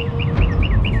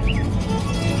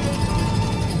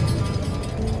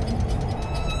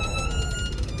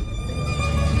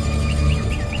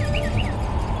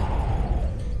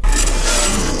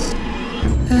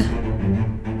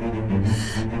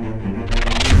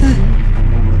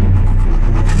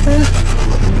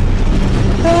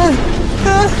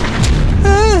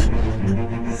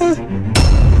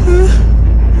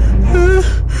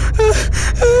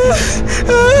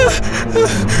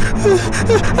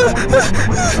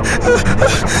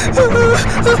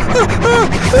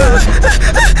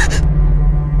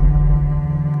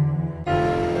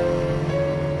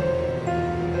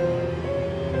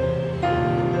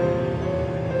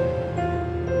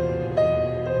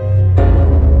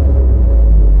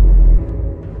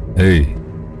 ஏய்,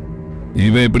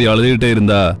 இவன் இப்படி அழுதுகிட்டே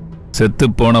இருந்தா செத்து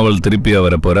போனவள் திருப்பியா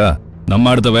வர போறா? நம்ம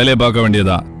அடுத்த வேலையை பார்க்க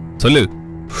வேண்டியதான். சொல்லு.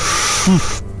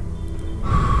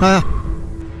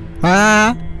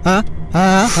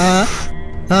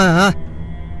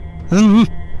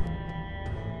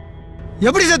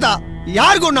 எப்படி செத்தா?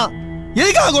 யாரு கொன்னா?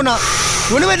 எதுக்காக கொன்னா?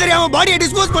 ஒண்ணுமே தெரியாம பாடியை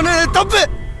டிஸ்போஸ் பண்ண தப்பு.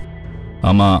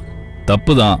 ஆமா,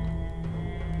 தப்பு தான்,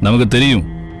 நமக்கு தெரியும்.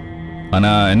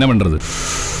 ஆனா என்ன பண்றது?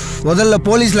 முதல்ல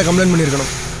போலீஸ்ல கம்ப்ளைண்ட்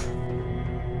பண்ணிருக்கணும்.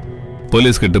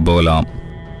 போலீஸ் கிட்ட போகலாம்.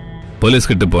 போலீஸ்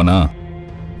கிட்ட போனா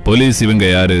போலீஸ் இவங்க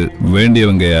யாரு,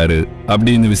 வேண்டியவங்க யாரு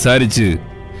அப்படின்னு விசாரிச்சு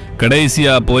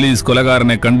கடைசியா போலீஸ்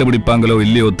கொலைகாரனை கண்டுபிடிப்பாங்களோ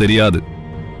இல்லையோ தெரியாது.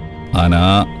 ஆனா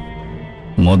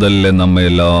முதல்ல நம்ம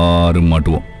எல்லாரும்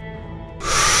மாட்டுவோம்.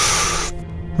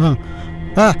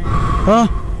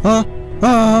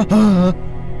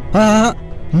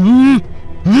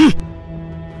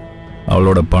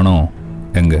 அவளோட பணம்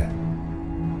எங்க?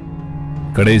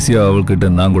 கடைசியா அவள்கிட்ட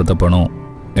நான் கொடுத்த பணம்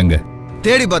எங்க?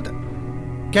 தேடி பார்த்தேன்,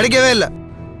 கிடைக்கவே இல்லை.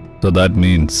 So that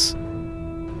means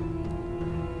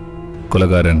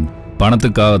கொலைகாரன்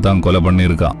பணத்துக்காக தான் கொலை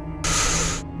பண்ணியிருக்கான்.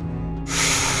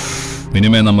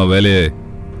 இனிமே நம்ம வேலையை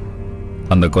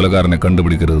அந்த கொலைகாரனை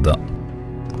கண்டுபிடிக்கிறது தான்.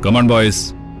 Come on boys.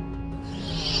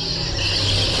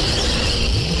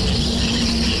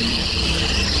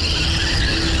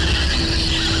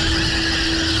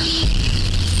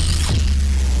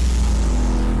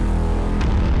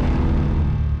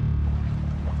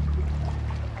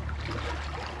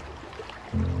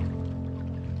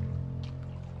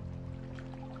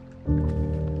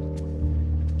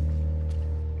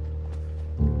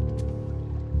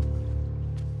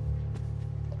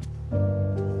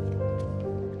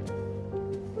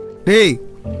 டேய்,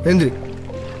 எந்திரி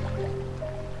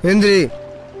எந்திரி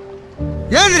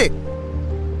எந்திரி.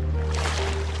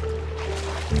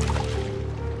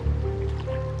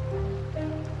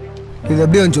 இது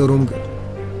எப்படி வந்துச்சு ஒரு ரூமுக்கு?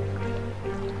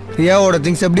 ரியாவோட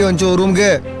திங்ஸ் எப்படி வந்துச்சு ஒரு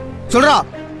ரூமுக்கு? சொல்றா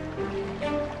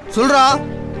சொல்றா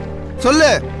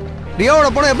சொல்லு. ரியாவோட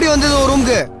பணம் எப்படி வந்தது ஒரு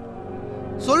ரூமுக்கு?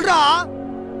 சொல்றா.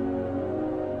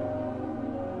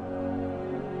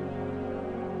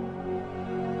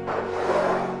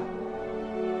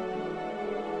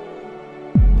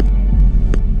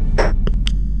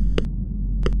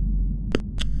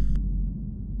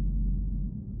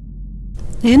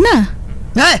 என்ன?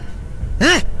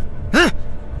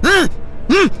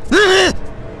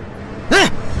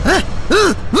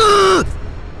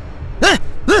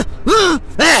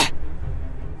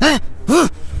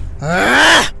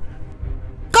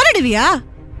 கொல்லுடுவியா?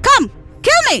 Come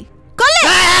kill me. கொல்லு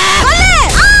கொல்லு.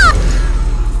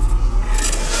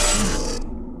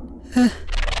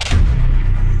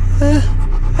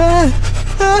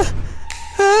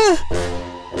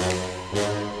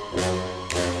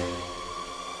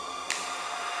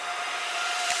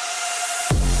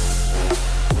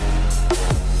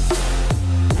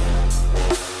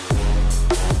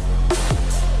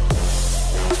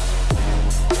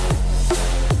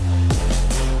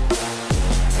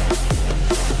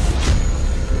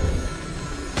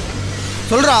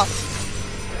 சொல்றா,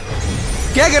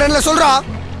 கேக்குறேன்ல, சொல்றா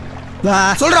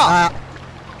சொல்றா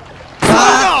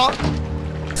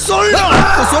சொல்றா.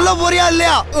 சொல்ல போறியா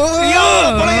இல்லையா?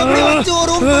 பணம் எப்படி வந்து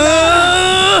வரும்?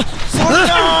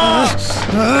 சொல்றா.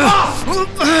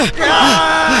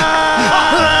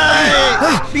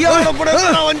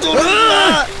 பணம் வந்து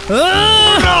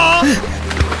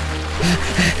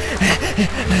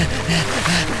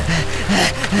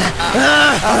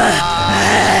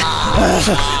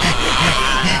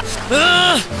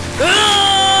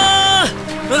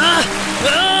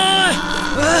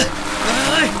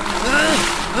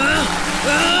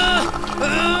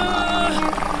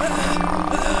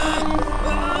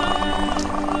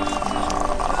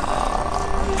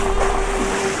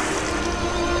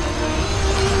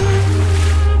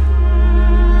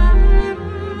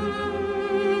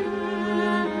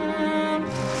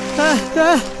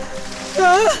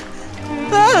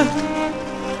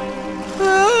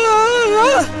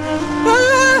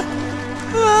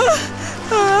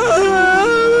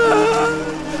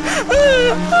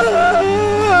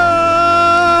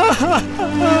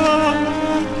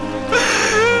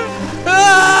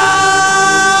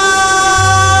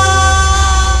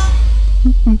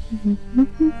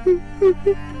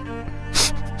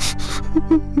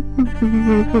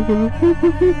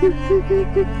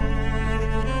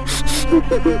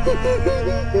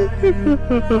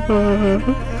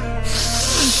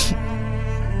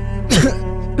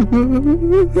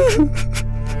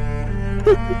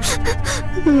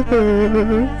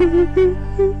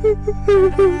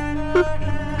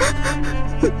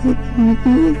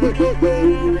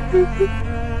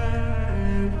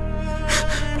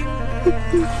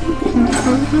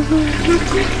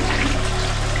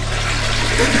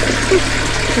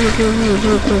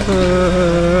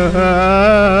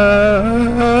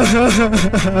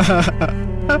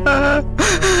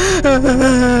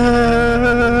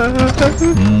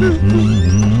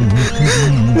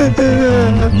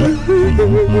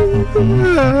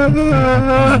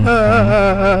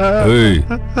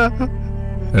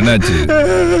என்னாச்சு?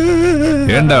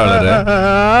 ஏண்டா வளர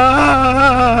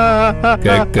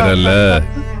கேக்குறல்ல?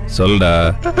 சொல்டா.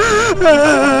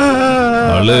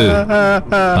 அழு,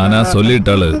 ஆனா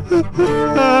சொல்லிட்டாளு.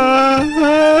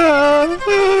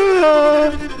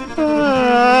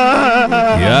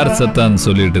 யார் சத்தான்னு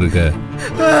சொல்லிட்டு இருக்க?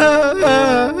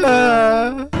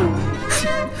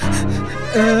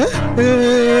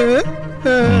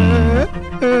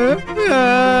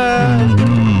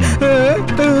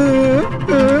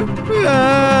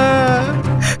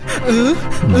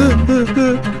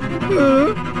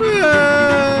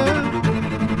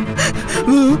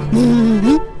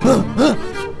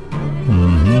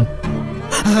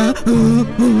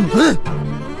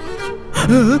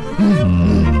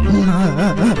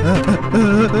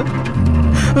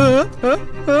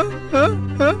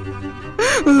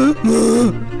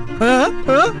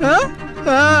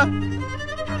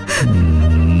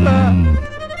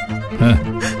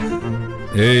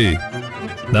 ஏய்,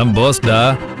 நம் பாஸ்டா,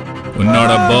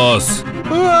 உன்னோட பாஸ்.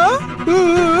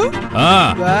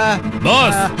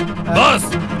 Pass pass.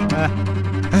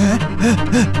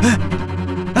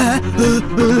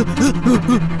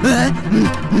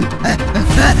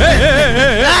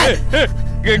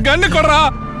 கண்ணு கொடா,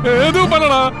 எதுவும்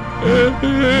பண்ணடா.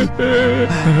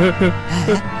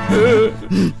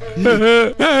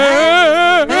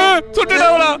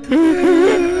 சுட்டுடாவடா,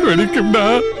 வெடிக்கும்டா.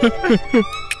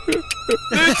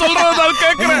 சொல்றதான்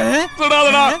கேக்குறேன்.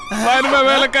 சுடாதடா, வாயிலுமே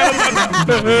வேலைக்காரன்.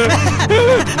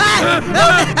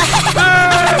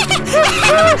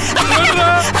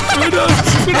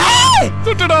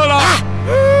 சுட்டுடாவடா,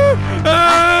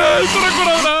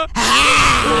 சுடக்கூடாதா,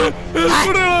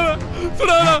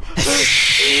 சுடாதா.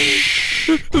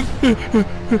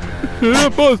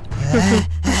 பாஸ்,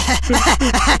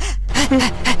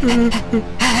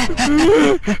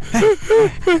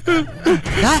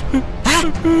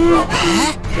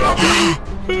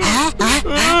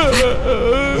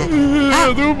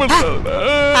 எதுவும் பண்ணாதடா.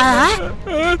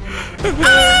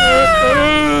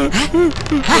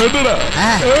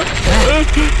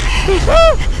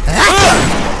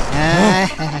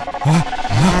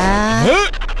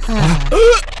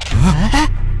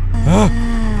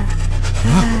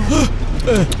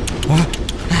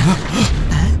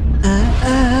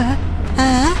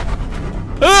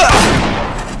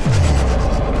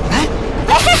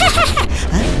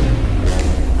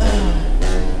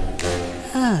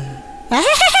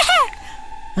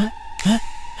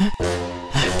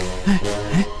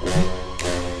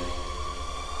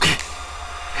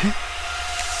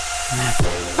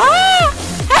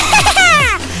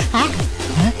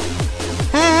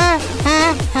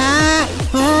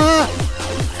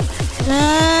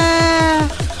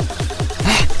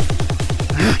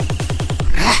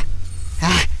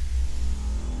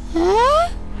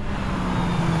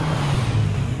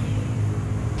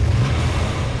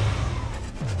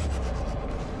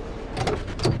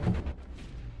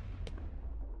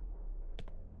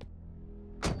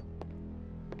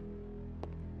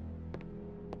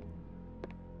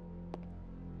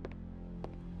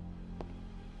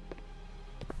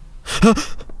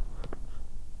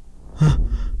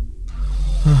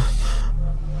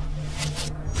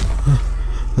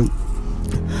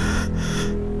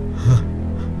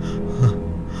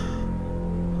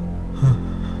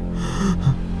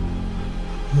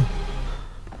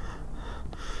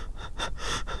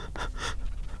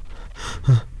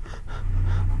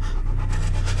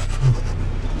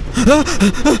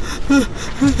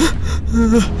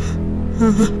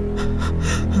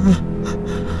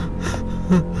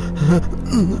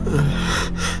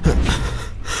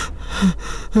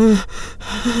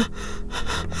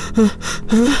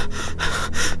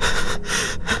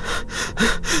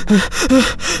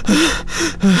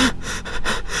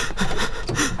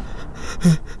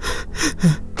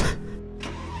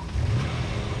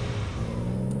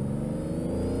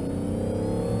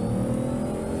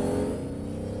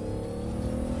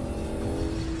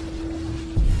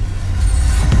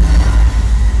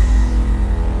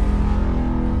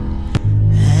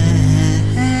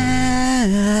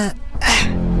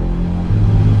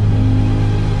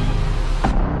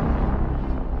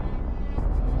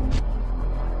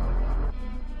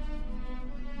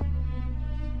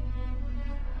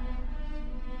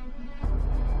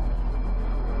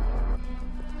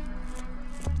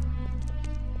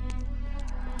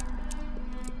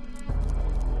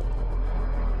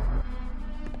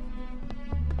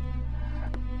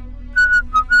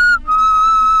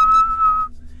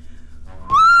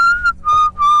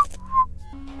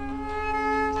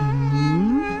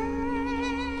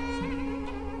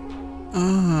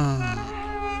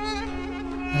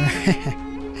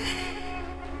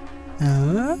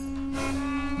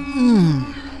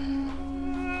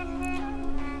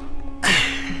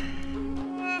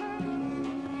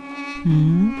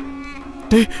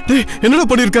 என்னடா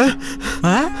பண்ணிருக்க?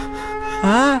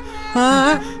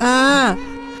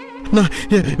 நான்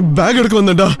பேக் எடுக்க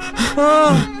வந்தேன்டா.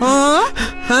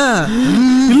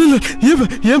 இல்ல இல்ல,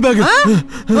 ஏன் பேக்?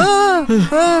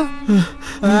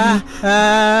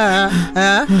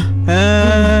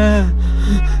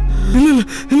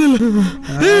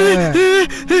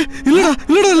 இல்லடா.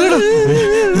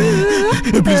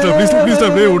 ப்ளீஸ்டா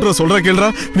விட்றா, சொல்றா கேளுடா.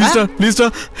 ப்ளீஸ்டா.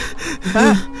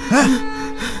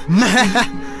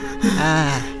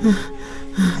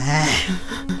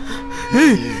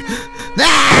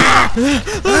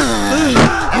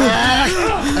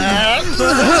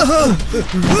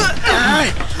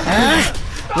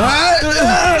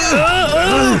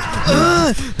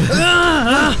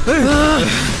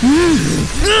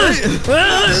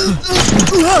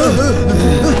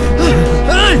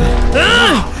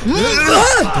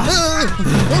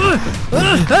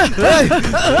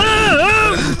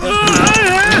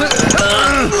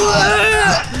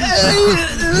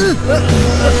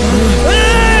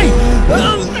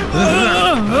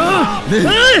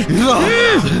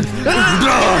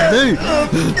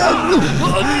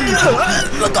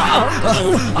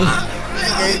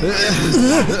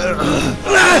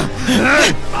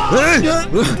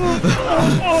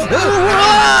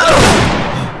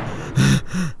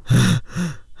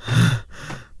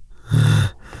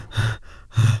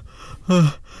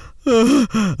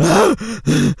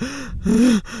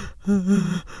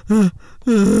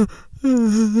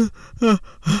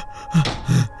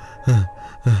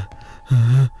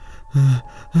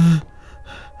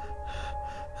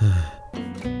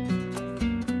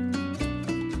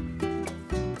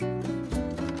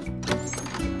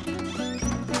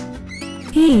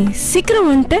 சீக்கிரம்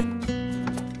வந்துட்டு.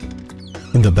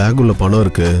 இந்த பேக் உள்ள பணம்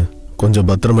இருக்கு, கொஞ்சம்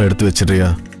பத்திரமா எடுத்து வச்சிடுறியா?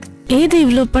 ஏது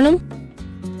இவ்ளோ பணம்?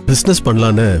 பிசினஸ்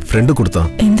பண்ணலான்னு ஃப்ரெண்டு கொடுத்தான்.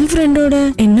 எந்த ஃப்ரெண்டோட?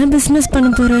 என்ன பிசினஸ் பண்ண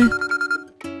போற?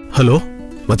 ஹலோ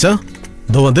மச்சான்,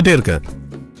 இதோ வந்துட்டே இருக்கேன்.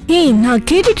 நான்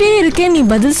கேட்டுட்டே இருக்கேன், நீ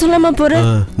பதில் சொல்லாம போற.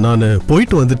 நான்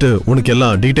போயிட்டு வந்துட்டு உனக்கு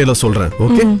எல்லாம் டீடைலா சொல்றேன்.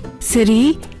 ஓகே சரி,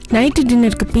 நைட்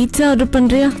டின்னருக்கு பீட்சா ஆர்டர்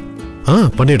பண்றியா?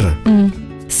 பண்ணிடுறேன்.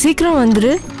 சீக்கிரம்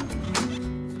வந்துரு.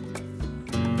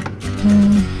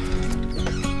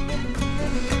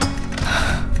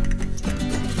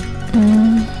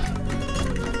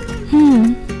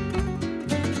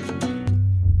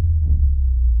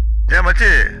 மச்சி,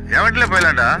 என் வீட்டுல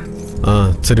போயிடலாம்டா.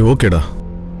 சரி ஓகேடா.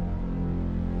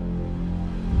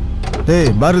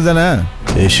 டேய் பாரு தானே,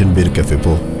 ஏஷியன் பீர் கேஃபே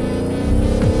போ.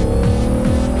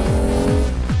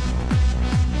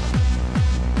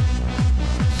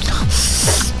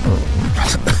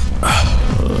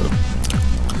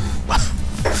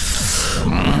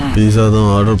 பீஸா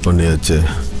தான் ஆர்டர் பண்ணியாச்சு.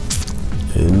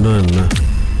 என்ன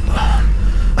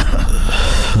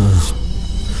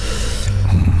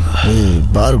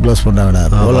பார் க்ளோஸ்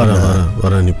பண்ணாங்கடா.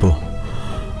 வரேன் நீ போ.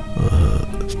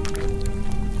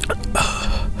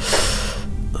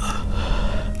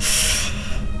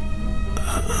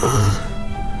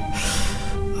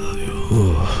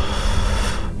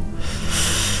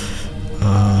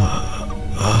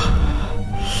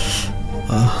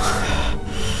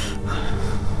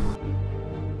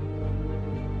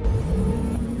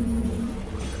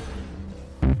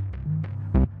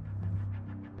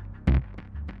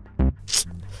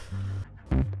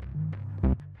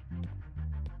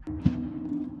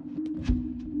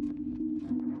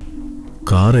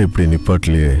 காரை இப்படி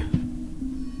நிப்பாட்டலையே,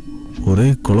 ஒரே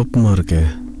குழப்பமா இருக்கே.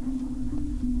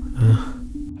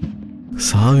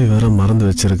 சாவி வேற மறந்து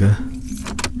வச்சிருக்க.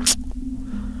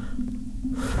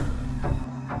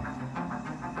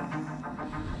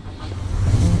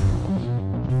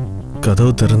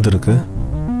 கதவு திறந்திருக்கு.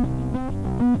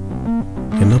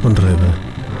 என்ன பண்ற இவ?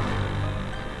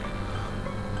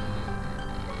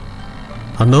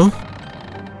 அண்ணா,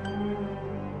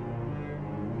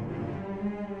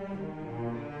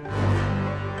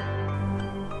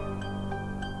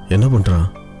 என்ன பண்றான்?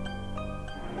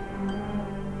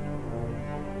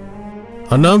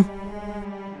 அண்ணா,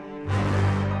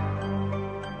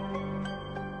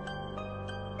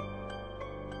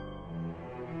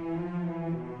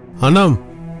 அண்ணாம்,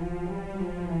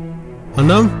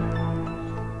 அண்ணாம்,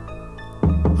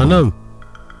 அண்ணாம்,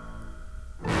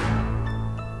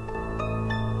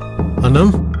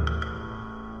 அண்ணாம்,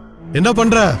 என்ன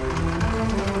பண்ற?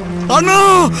 அண்ணா,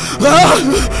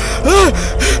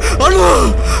 அண்ணா,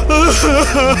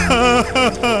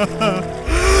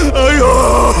 ஐயோ,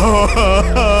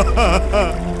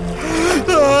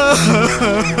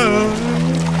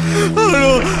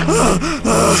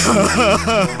 அண்ணா,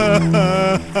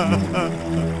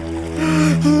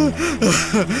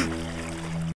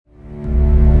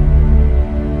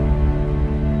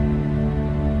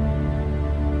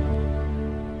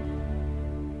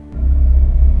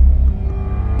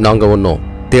 நாங்க ஒன்றும்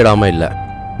தேடாம இல்லை,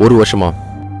 ஒரு வருஷமா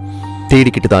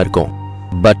தேடிக்கிட்டு தான் இருக்கோம்.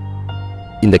 பட்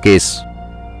இந்த கேஸ்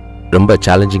ரொம்ப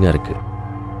சேலஞ்சிங்காக இருக்கு.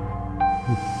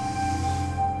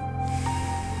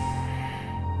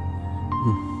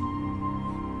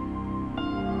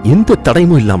 எந்த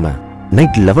தடையும் இல்லாம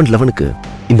நைட் 11:11க்கு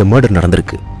இந்த மர்டர்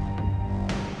நடந்திருக்கு.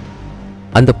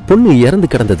 அந்த பொண்ணு இறந்து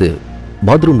கிடந்தது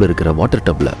பாத்ரூம்ல இருக்கிற வாட்டர்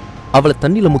டப்ல. அவளை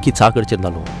தண்ணியில முக்கி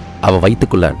சாகடிச்சிருந்தாலும் அவ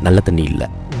வயிற்றுக்குள்ள நல்ல தண்ணி இல்ல,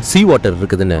 சீ வாட்டர்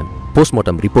இருக்குதுன்னு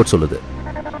போஸ்ட்மார்ட்டம் ரிப்போர்ட் சொல்லுது.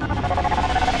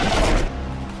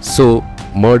 சோ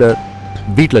மர்டர்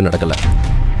வீட்டில் நடக்கல.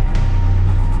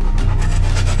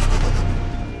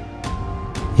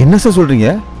 என்ன சார்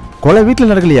சொல்றீங்க? கொலை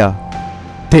வீட்டில் நடக்கலையா?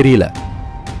 தெரியல.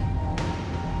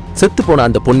 செத்து போன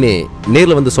அந்த பொண்ணே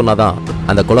நேர்ல வந்து சொன்னாதான்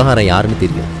அந்த கொலைகாரன் யாருன்னு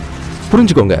தெரியும்.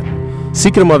 புரிஞ்சுக்கோங்க,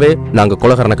 சீக்கிரமாவே நாங்க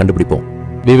கொலைகாரனை கண்டுபிடிப்போம்.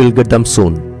 We will get them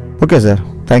soon. Okay sir,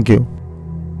 thank you.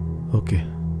 Okay.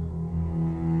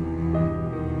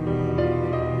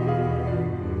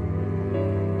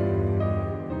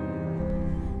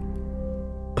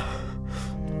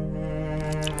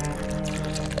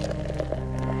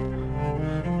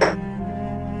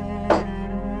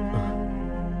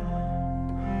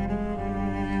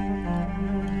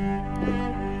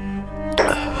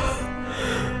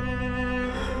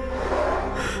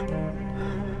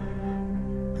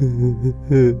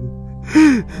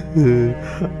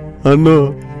 அண்ணா,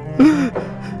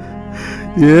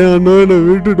 ஏன் அண்ணா என்னை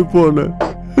விட்டுட்டு போன?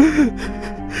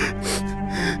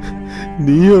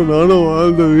 நீயும் நானும்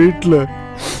வாழ்ந்த வீட்டுல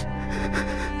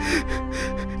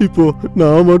இப்போ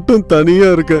நான் மட்டும் தனியா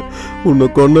இருக்கேன். உன்னை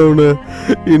கொண்டவன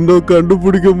இன்னும்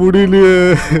கண்டுபிடிக்க முடியலையே.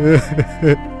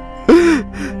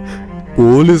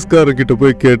 போலீஸ்காரங்கிட்ட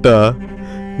போய் கேட்டா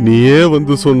நீயே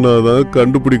வந்து சொன்னாதான்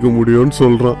கண்டுபிடிக்க முடியும்னு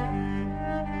சொல்றான்.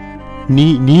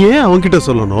 நீ ஏன் அவன்கிட்ட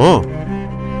சொல்லணும்?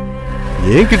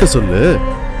 என்கிட்ட சொல்லு.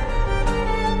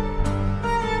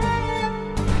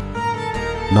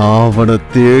 நான் அவனை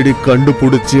தேடி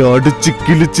கண்டுபிடிச்சு அடிச்சு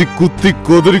கிழிச்சு குத்தி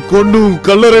கொதறி கொண்டு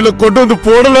கல்லறையில கொண்டு வந்து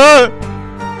போடல.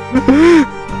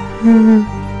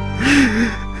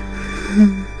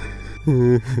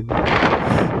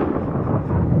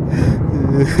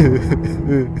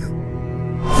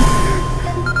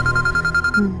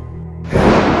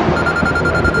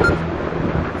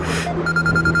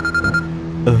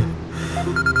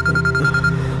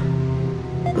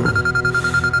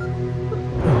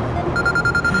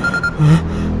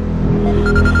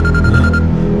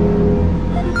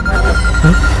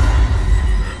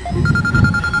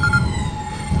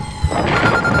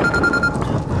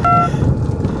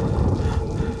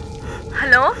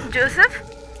 Hello Joseph?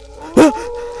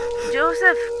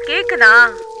 ஜோசப் கேக்குதா?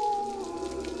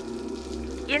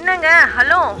 என்னங்க?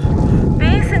 ஹலோ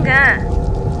பேசுங்க.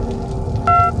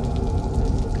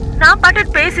 நான் பாட்டு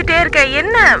பேசிட்டே இருக்கேன்.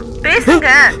 என்ன பேசுங்க?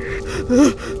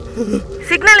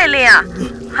 சிக்னல் இல்லையா?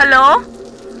 ஹலோ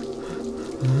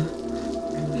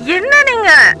என்ன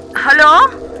நீங்க? ஹலோ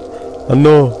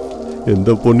அண்ணோ,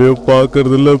 எந்த பொண்ணையும்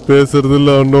பாக்குறது இல்ல, பேசுறது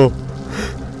இல்ல அண்ணோ.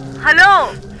 ஹலோ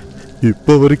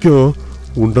இப்ப வரைக்கும்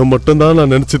உன்னை மட்டும் தான்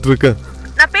நான் நினைச்சிட்டு இருக்கேன்.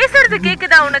 நான் பேசுறது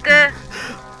கேக்குதா உனக்கு?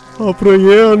 அப்புறம்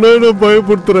ஏன் அண்ணா என்ன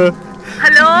பயப்படுத்துற?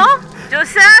 ஹலோ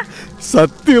ஜோசப்,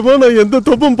 சத்தியமா நான் எந்த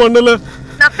தப்பும் பண்ணல.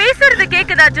 நான் பேசுறது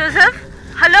கேக்குதா ஜோசப்?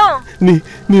 ஹலோ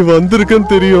நீ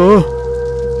வந்திருக்கன்னு தெரியும்.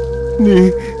 நீ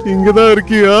இங்கதான்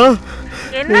இருக்கியா?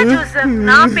 என்ன ஜோசப்,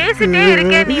 நான் பேசிட்டே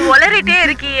இருக்கேன், நீ உளறிட்டே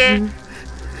இருக்கியே.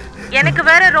 எனக்கு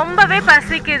வேற ரொம்பவே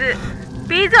பசிக்குது.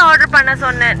 பீஸா ஆர்டர் பண்ண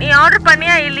சொன்னேன், நீ ஆர்டர்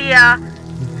பண்ணியா இல்லையா?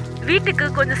 வீட்டுக்கு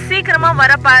கொஞ்சம் சீக்கிரமா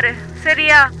வர பாரு,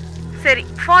 சரியா? சரி,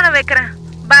 போனை வைக்கிறேன்.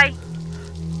 பாய்.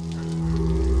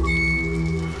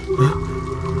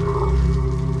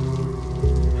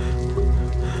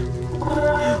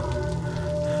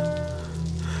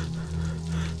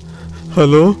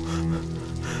 ஹலோ,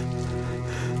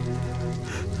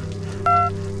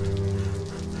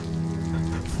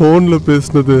 போன்ல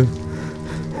பேசுனது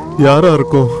யாரா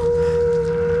இருக்கும்?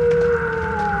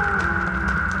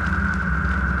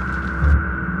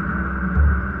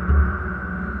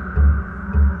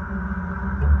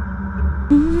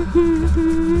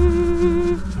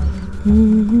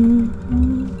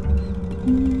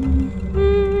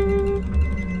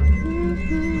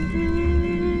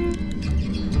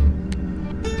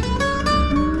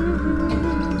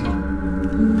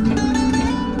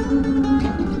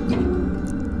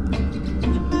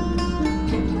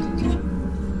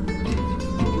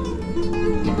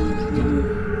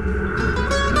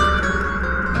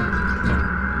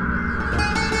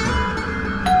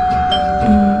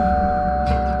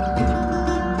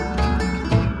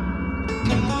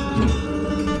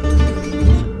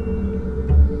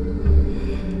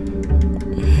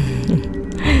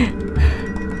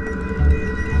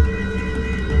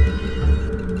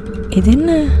 இது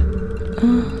என்ன?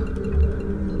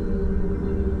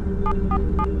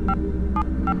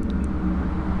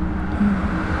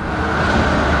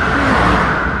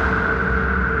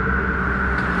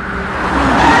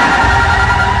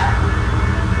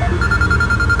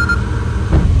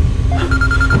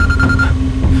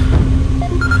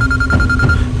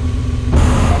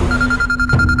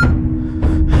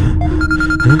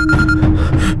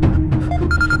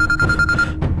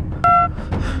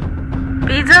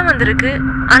 பீட்சா வந்திருக்கு.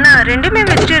 ஆனா ரெண்டுமே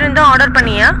வெஜிடேரியன் தான் ஆர்டர்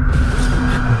பண்ணியா?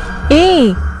 ஏய்,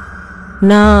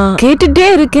 நான் கேட்டுட்டே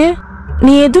இருக்கேன்,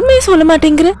 நீ எதுவுமே சொல்ல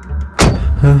மாட்டேங்கிற.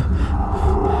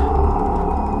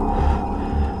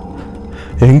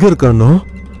 எங்க இருக்கானோ?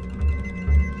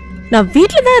 நான்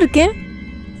வீட்ல தான் இருக்கேன்.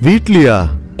 வீட்லயா?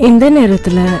 இந்த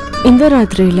நேரத்துல, இந்த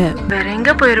ராத்திரியில வேற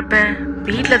எங்க போயிருப்பேன்?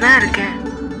 வீட்ல தான் இருக்கேன்.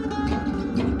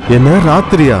 என்ன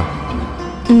ராத்திரியா?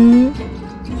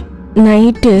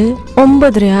 நைட்டு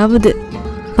 9:30 ஆகுது.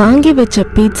 வாங்கி வச்ச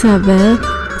பீட்சாவை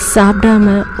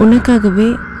சாப்பிடாம உனக்காகவே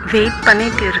வெயிட்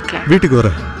பண்ணிட்டு இருக்கேன். வீட்டுக்கு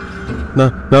வரேன்.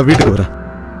 நான் வீட்டுக்கு வரேன்.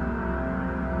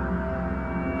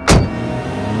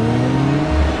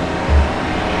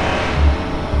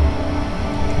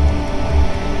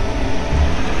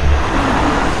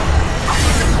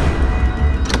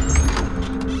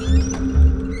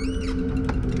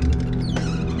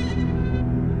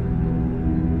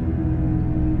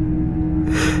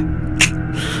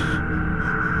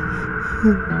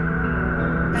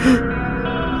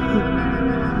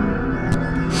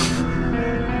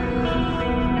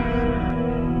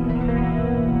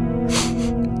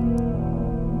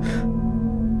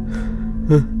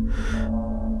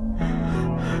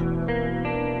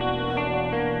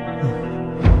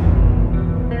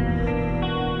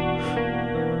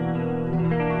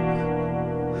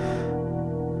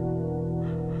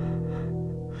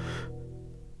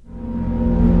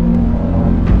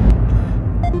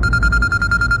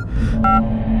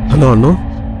 ஹலோ அண்ணா.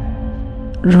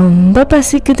 ரொம்ப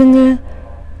பசிக்குதுங்க.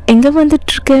 எங்க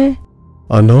வந்துட்டு இருக்க?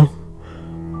 அண்ணா,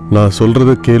 நான்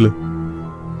சொல்றத கேளு.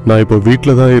 நான் இப்போ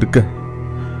வீட்டில் தான் இருக்கேன்.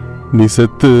 நீ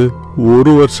செத்து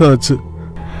 1 வருஷம் ஆச்சு.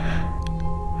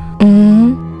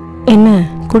 என்ன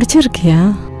குடிச்சிருக்கியா?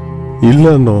 இல்ல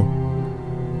அண்ணா,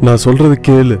 நான் சொல்றது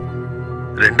கேளு.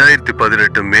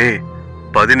 2018 மே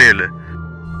 17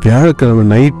 வியாழக்கிழமை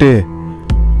நைட்டே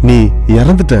நீ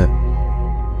இறந்துட்ட.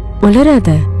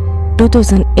 உளராத.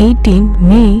 2018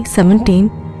 மே 17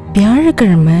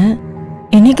 வியாழக்கிழமை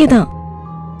இன்னைக்குதான்.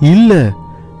 இல்ல,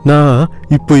 நான்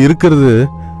இப்போ இருக்கிறது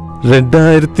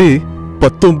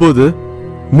 2019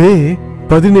 மே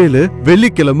 17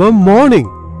 வெள்ளிக்கிழமை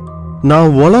மார்னிங். நான்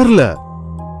வளரல.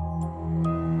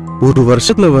 1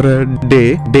 வருஷத்துல வர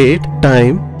டேட்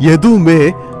டைம் எதுவுமே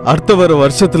அடுத்த வர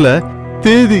வருஷத்துல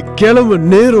தேதி கிழமை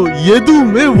நேரம்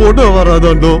எதுவுமே ஒண்ணு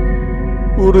வராதாண்டோ.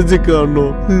 புரிஞ்சுக்கானோ?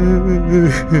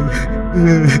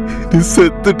 நீ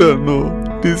செத்துட்டானோ?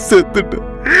 நீ செத்துட்ட.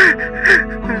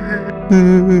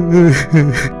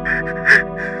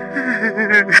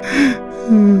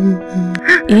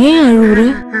 ஏன் அழுவுற?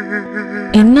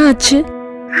 என்ன ஆச்சு?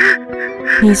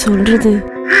 நீ சொல்றது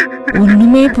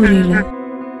ஒண்ணுமே புரியல.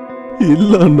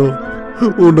 இல்ல அண்ணா,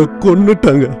 உன்னை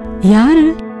கொன்னுட்டாங்க. யாரு?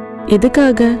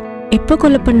 எதுக்காக? எப்ப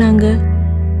கொலை பண்ணாங்க?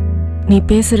 நீ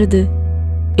பேசுறது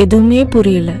எதுவுமே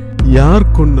புரியல. யார்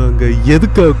கொன்னாங்க,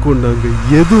 எதுக்காக கொன்னாங்க,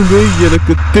 எதுவுமே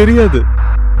எனக்கு தெரியாது.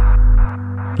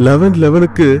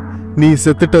 11/11க்கு நீ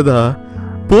செத்துட்டதா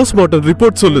போஸ்ட்மார்ட்டம்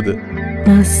ரிப்போர்ட் சொல்லுது.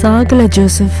 நான் சாகல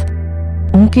ஜோசப்,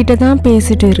 உன்கிட்ட தான்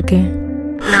பேசிட்டு இருக்கேன்.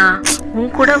 நான்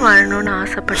உன் கூட வாழணும்னு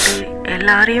ஆசைப்பட்டு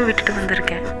எல்லாரையும் விட்டுட்டு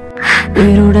வந்திருக்கேன்.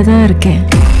 உயிரோட தான் இருக்கேன்.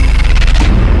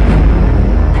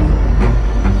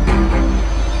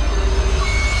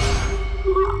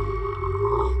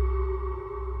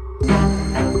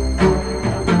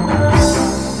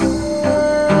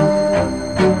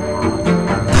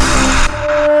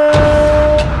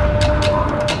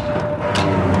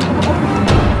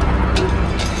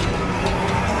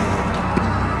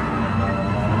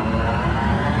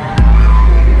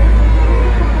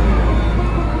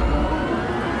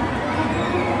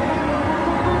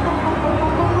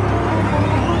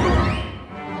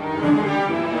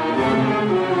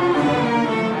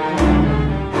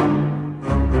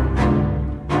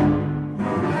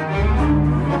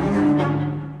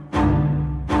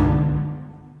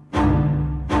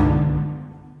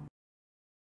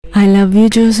 I love you,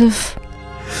 Joseph.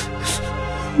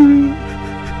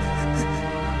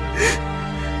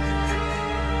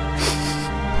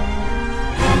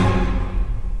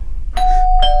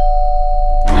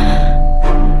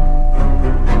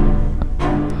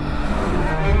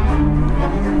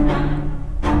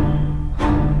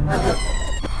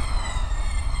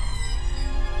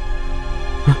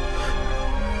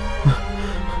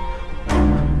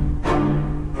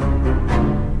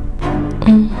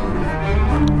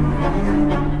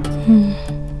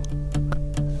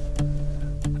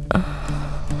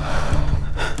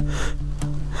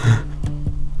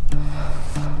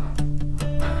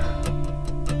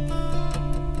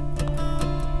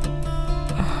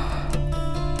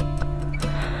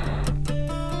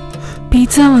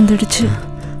 Pizza வந்துடுச்சு.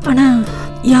 ஆனா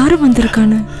யாரு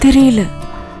வந்திருக்கான்னு தெரியல.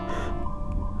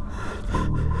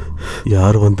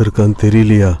 யார் வந்திருக்கான்னு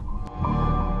தெரியலையா?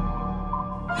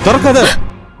 திறக்காத.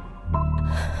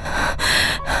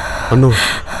 அண்ணோ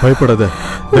பயப்படாத,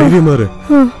 தைரியமா இரு.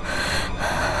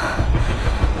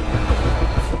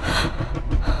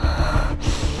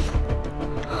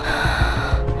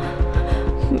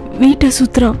 வீட்டை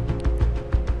சுத்துறான்,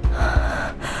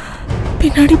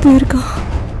 பின்னாடி போயிருக்கான்.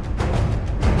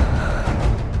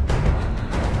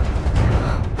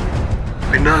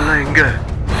 பின்னால எங்க?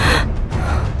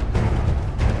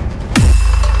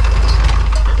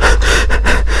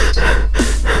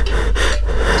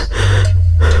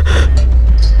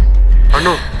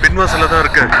 அண்ணோ பின்வாசல தான்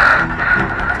இருக்க.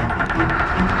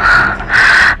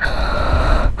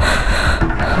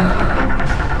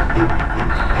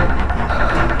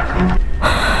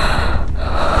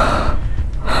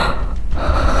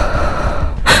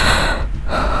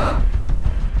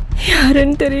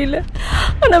 யாருன்னு தெரியல,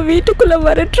 ஆனா வீட்டுக்குள்ள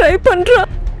வர ட்ரை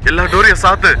பண்றான். எல்லா டோரையும்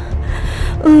சாத்து.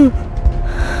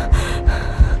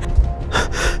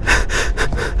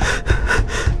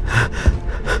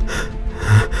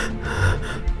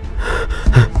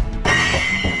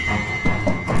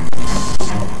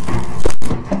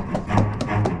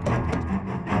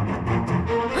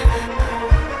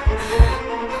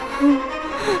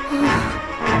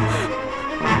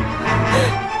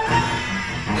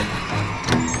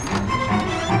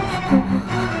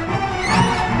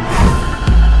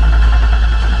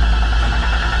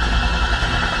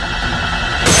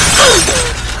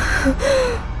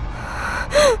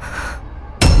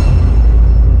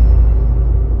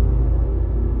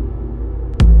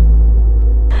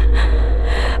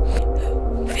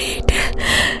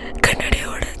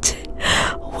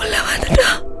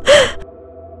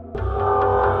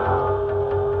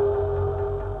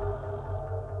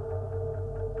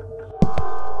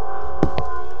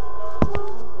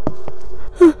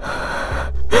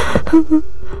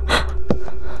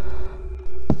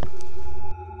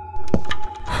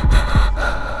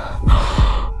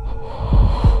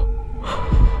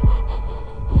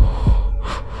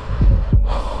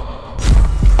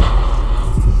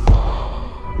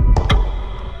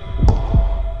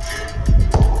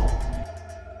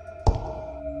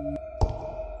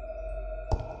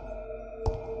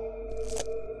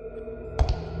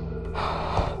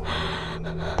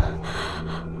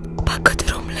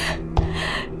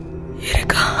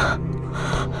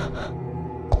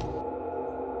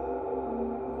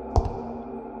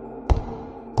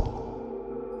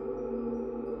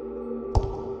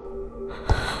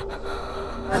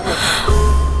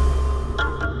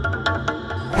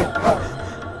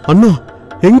 அண்ணா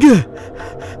எங்க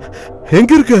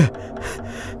எங்க இருக்க?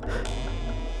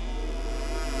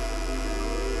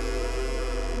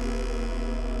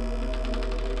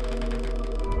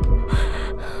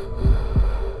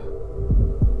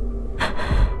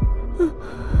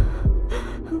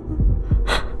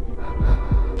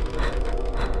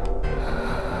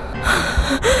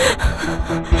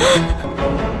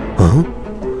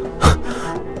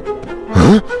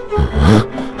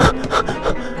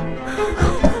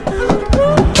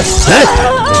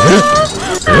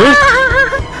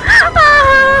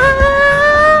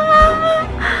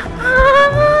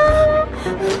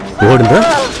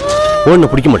 ஓடுன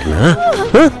பிடிக்க மாட்டேனா?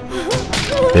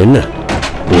 என்ன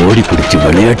ஓடி பிடிச்சு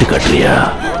விளையாட்டு காட்டுறியா?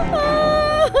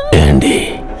 ஏண்டி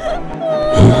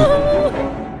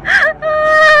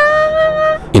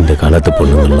இந்த காலத்து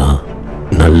பொண்ணுங்கெல்லாம்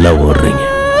நல்லா ஓடுறீங்க,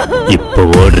 இப்ப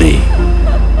ஓடுறீ.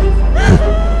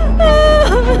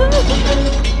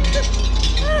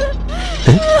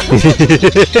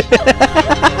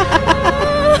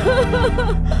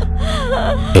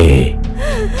 ஏய்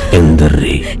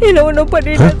எந்தர்ரி, என்ன ஒண்ணும்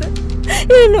பண்ணிடாத,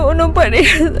 என்ன ஒண்ணும்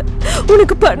பண்ணிடாத.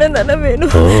 உனக்கு பணம் தானே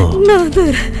வேணும், நான்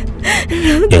தரேன்.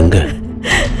 எங்க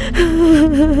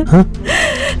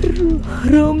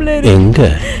ரூம்ல எங்க?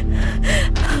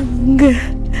 அங்க.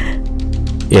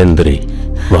 எந்திரி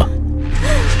வா.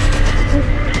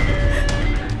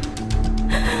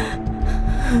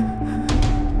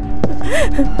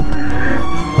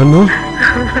 அண்ணா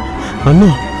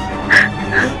அண்ணா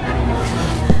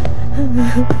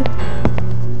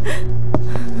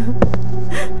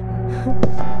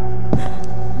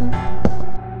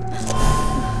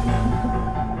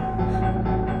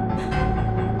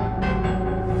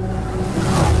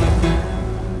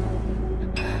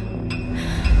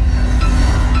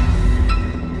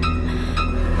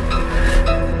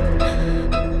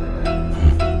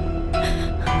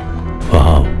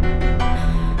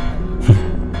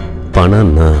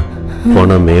பணம்னா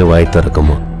பணமே வாய்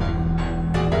திறக்குமா?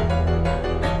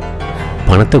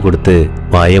 பணத்தை கொடுத்து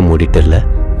வாயை மூடிட்டல்ல.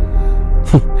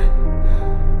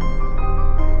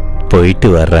 போயிட்டு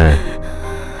வர்றேன்.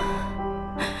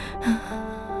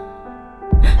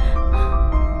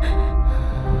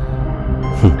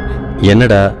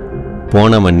 என்னடா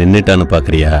போனவன் நின்னுட்டான்னு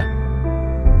பாக்குறியா?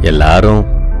 எல்லாரும்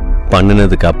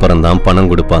பண்ணினதுக்கு அப்புறம் தான்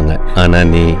பணம் கொடுப்பாங்க. ஆனா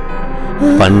நீ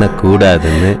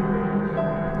பண்ணக்கூடாதுன்னு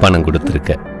பணம்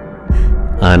கொடுத்துருக்க.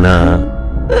 ஆனா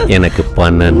எனக்கு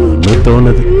பண்ணணும்னு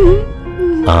தோணுது.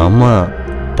 ஆமா,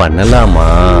 பண்ணலாமா?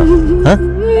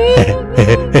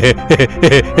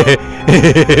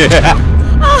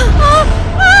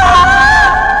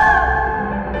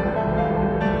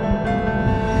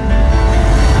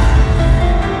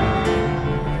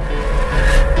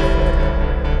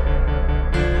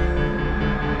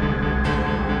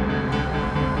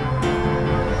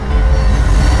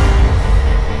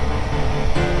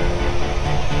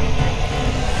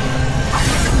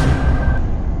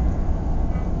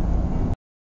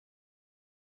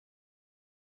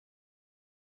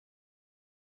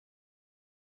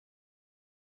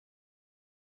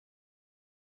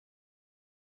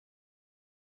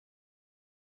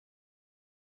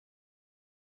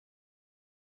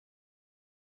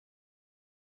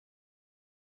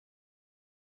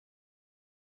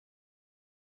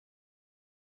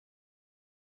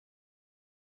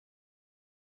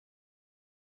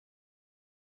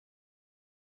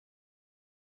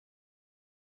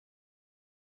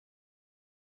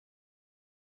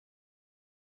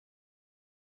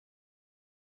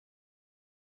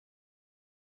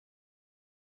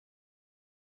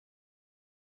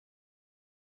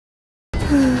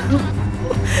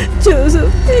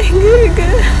 ஜோசப் எங்க இருக்க?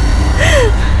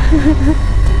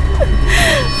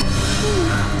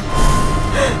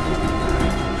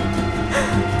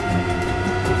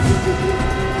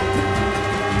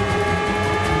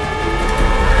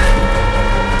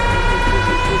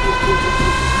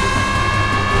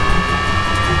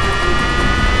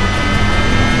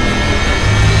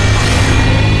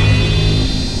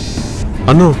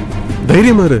 அண்ணா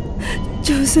தைரியமா இரு.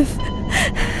 ஜோசப்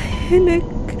என்ன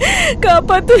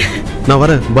காப்பாத்து. நான்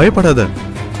வரேன், பயப்படாத.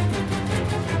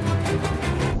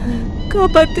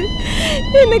 காப்பாத்து,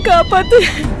 என்ன காப்பாத்து.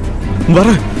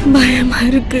 வரேன். பயமா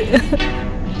இருக்கு.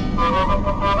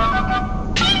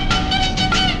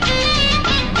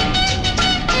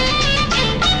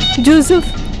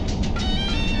 ஜோசப்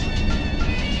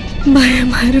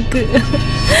பயமா இருக்கு.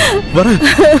 வரேன்,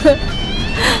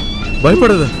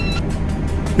 பயப்படாத.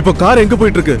 இப்ப கார் எங்க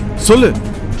போயிட்டு இருக்கு சொல்லு.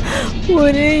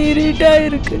 ஒரே இருட்டா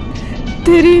இருக்கு,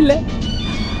 தெரியல.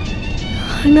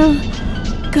 ஆனா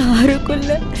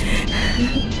காருக்குள்ள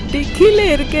டிக்கில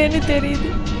இருக்கேன்னு தெரியுது.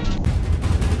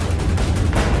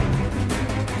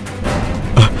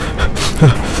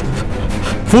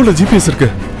 போன்ல ஜிபிஎஸ் இருக்கு.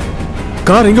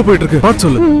 கார் எங்க போயிட்டு இருக்கு பார்த்து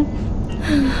சொல்லு.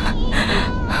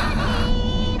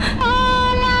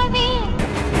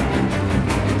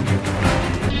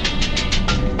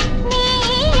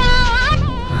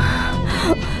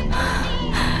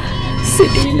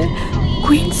 சிட்டில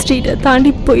குயின் ஸ்ட்ரீட்டை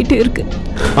தாண்டி போயிட்டு இருக்கு.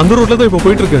 அந்த ரோட்ல தான் இப்ப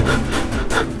போயிட்டு இருக்கு.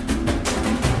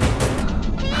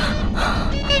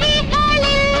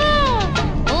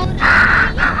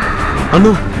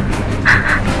 அண்ணு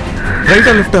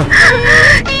ரைட்டா லெஃப்டா?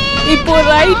 இப்போ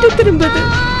ரைட் திரும்புது.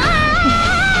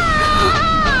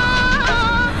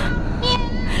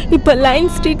 இப்ப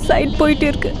லைன் ஸ்ட்ரீட் சைடு போயிட்டு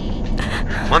இருக்கு.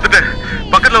 வந்துட்டேன்,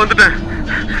 பக்கத்துல வந்துட்டேன்.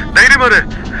 தைரியமா இரு.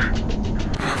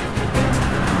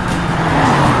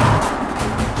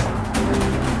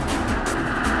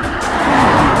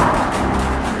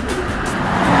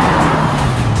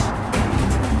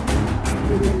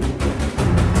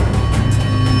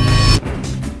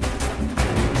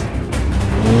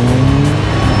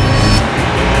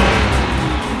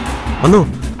 அண்ணு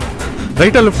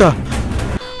ரைட்டா லெஃப்டா?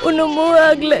 ஒன்னும் மூவ்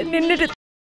ஆகல, நின்னுட்டு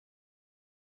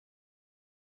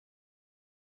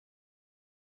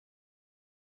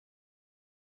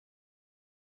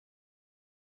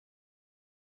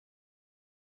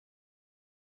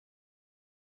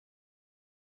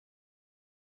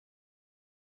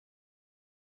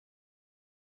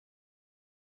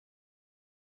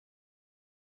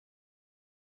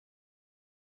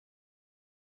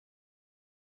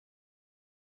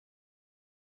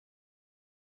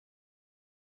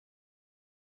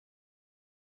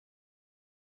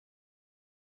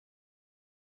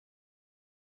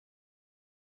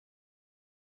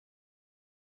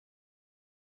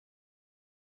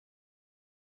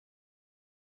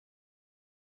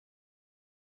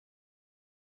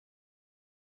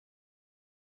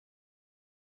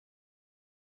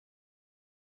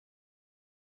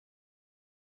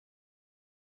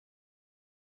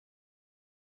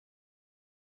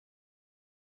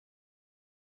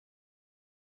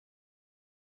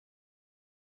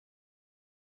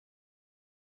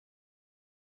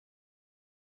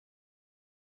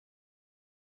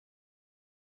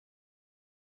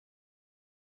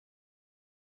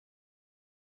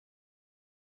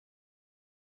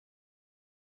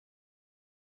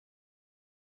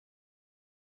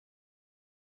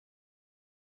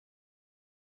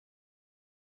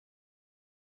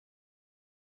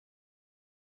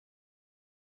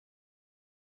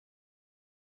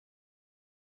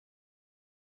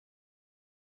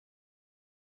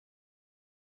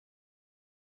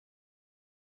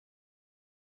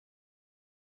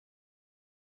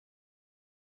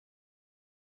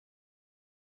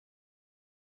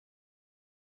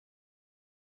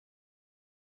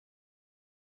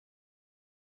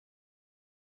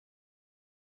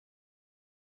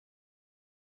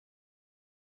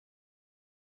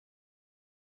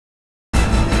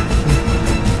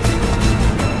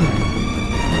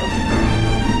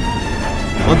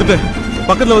வந்துட்டேன்,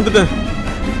 பக்கத்துல வந்துட்டேன்.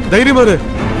 தைரியமா இரு.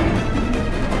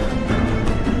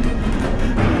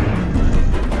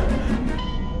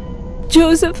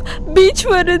 ஜோசப், பீச்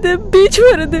வருது, பீச்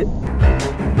வருது.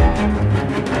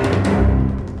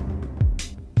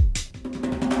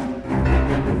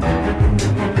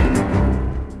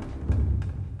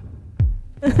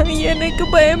 எனக்கு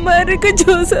பயமா இருக்கு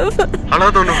ஜோசப்.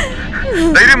 அழாதோனோ,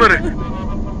 தைரியமா இரு.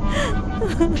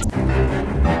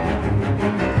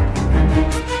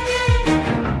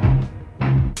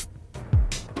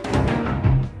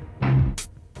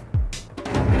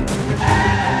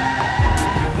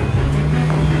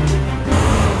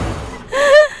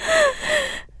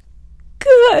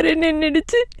 காரு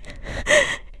நின்னுடுச்சு.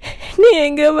 நீ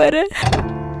எங்க வர?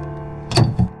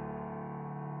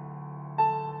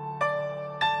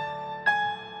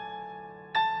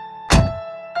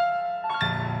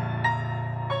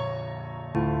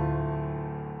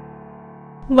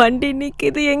 வண்டி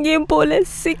நிக்குது, எங்கேயும் போல.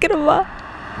 சீக்கிரம் வா.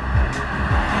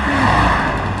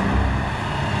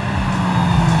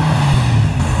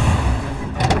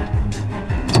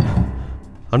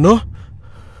 அண்ணோ,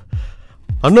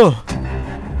 அண்ணோ,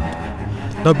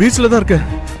 நான் பீச்ல தான் இருக்கேன்.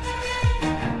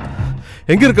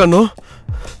 எங்க இருக்க அண்ணோ?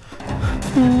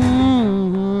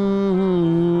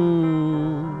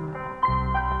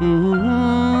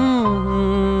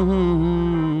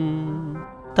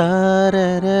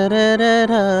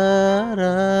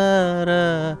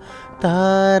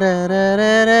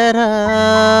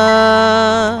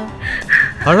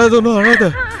 அழாதோனோ, அழாத.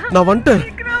 நான் வந்துட்டேன்.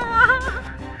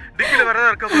 டிக்கில வரதா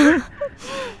இருக்க பாரு.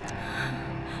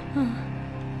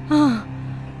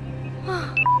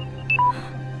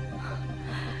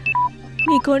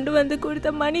 நீ கொண்டு வந்து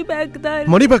கொடுத்த மணி பேக் தான்.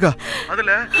 மணி பேக்கா?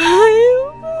 அதுல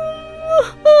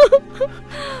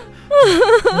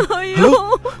hello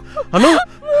அண்ணோ,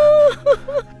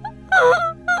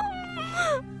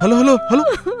 hello hello hello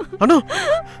அண்ணோ,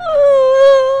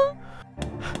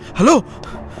 hello.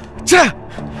 ச்சே,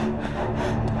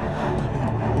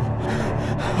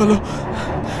 ஹலோ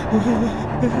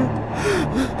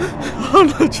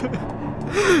அண்ணா.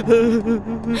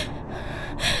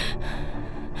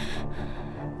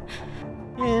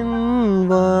 என்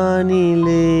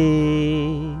வானிலே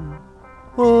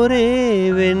ஒரே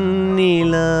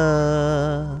வெண்ணிலா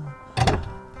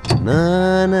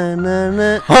நான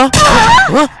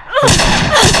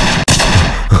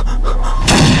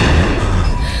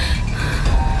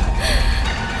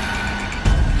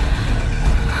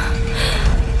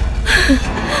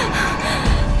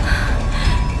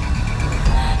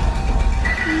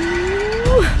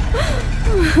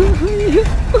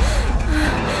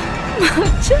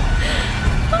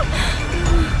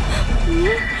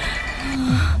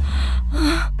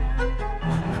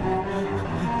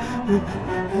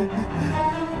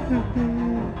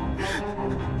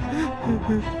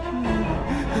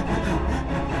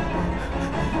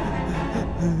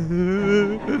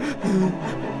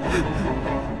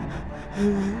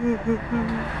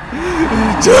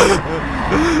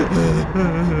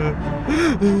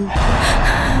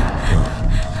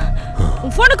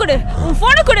போன் கொடு,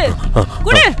 போன் கொடு,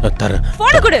 கொடு,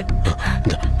 போன் கொடு.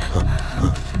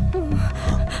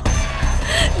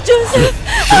 ஜோசப்,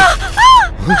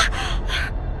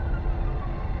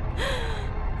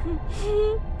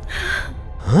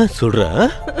 சுடுற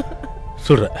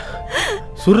சுடுற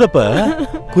சுடுறப்ப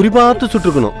குறிப்பாத்து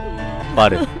சுட்டுக்கணும்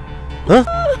பாரு.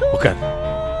 உட்கார்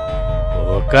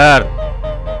உட்கார்.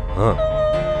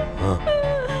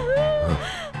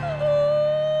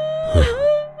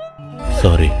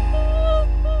 சாரி,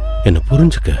 என்ன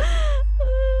புரிஞ்சுக்க.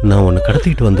 நான் உன்னை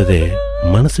கடத்திக்கிட்டு வந்ததே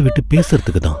மனசு விட்டு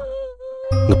பேசுறதுக்கு தான்.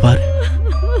 இங்க பாரு,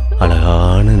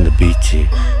 அழகான இந்த பீச்சு,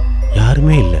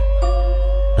 யாருமே இல்லை,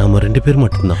 நாம 2 பேர்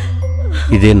மட்டும்தான்.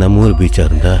 இதே நம்ம ஊர் பீச்சா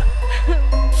இருந்தா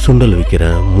சுண்டல்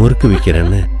விற்கிறேன், முறுக்கு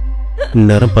விற்கிறேன்னு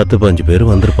இந்நேரம் 10-15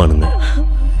 பேர் வந்திருப்பானுங்க.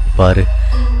 பாரு,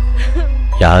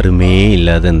 யாருமே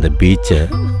இல்லாத இந்த பீச்சை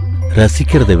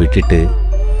ரசிக்கிறத விட்டுட்டு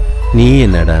நீ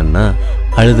என்னடான்னா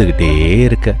அழுதுகிட்டே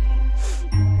இருக்க.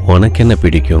 உனக்கு என்ன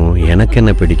பிடிக்கும், எனக்கு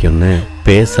என்ன பிடிக்கும்னு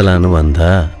பேசலான்னு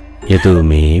வந்தா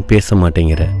எதுவுமே பேச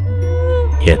மாட்டேங்கிற.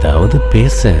 ஏதாவது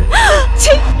பேச.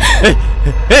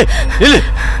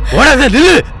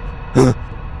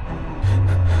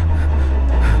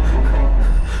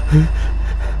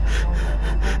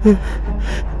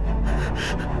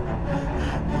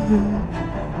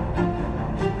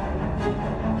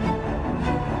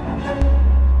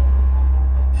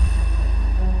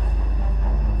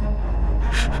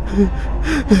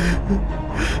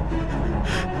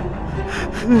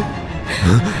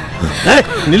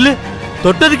 நில்லு,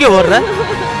 தொட்டதுக்கே ஓடுற.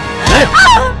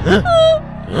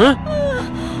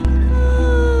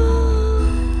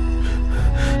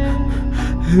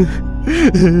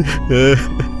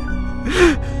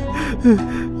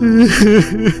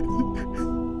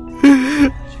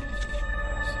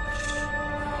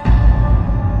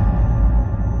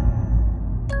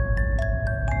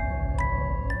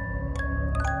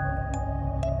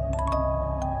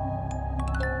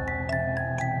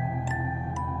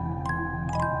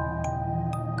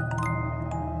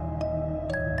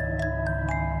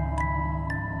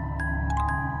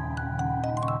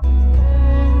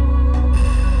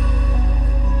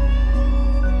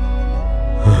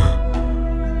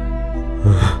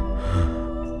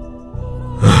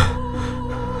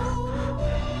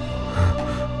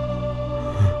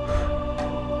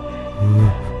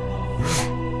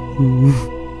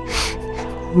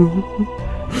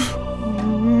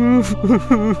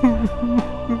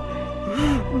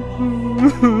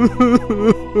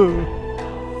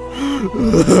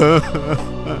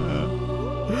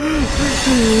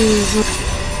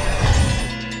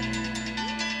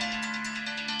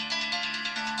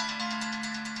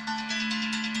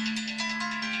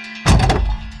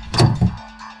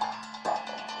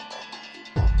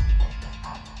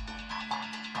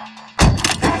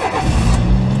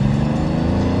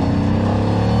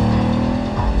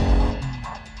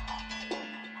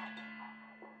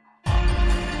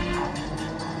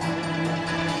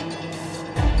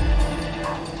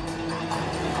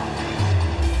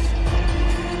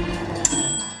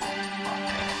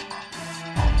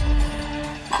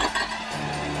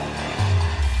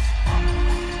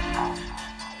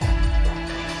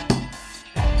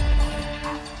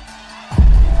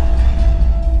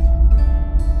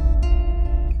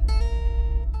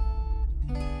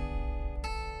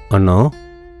 அண்ணா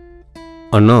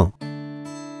அண்ணா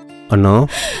அண்ணா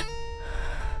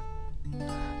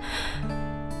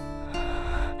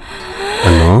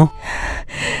அண்ணா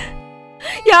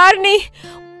யார் நீ?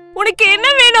 உனக்கு என்ன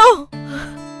வேணும்?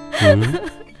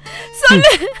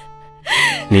 சொல்லு.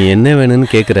 நீ என்ன வேணும்னு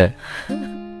கேக்குற,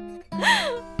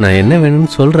 நான் என்ன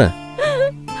வேணும்னு சொல்றேன்.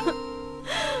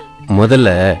 முதல்ல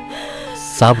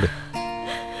சாப்பிடு.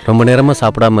 ரொம்ப நேரமா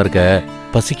சாப்பிடாம இருக்க,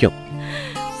 பசிக்கும்.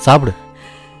 சாப்பிடு.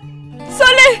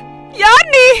 சொல்லு, யார்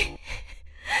நீ?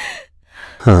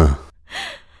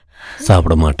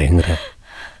 சாப்பிட மாட்டேங்கிற,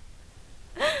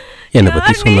 என்னை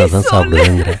பத்தி சொன்னாதான்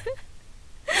சாப்பிடுவேங்கிற.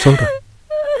 சொல்றேன்,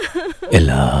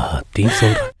 எல்லாத்தையும்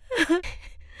சொல்றேன்.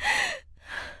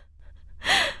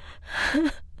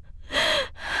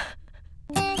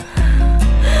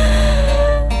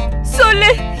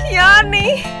 சொல்லு, யார் நீ?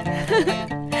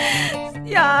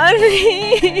 யார் நீ?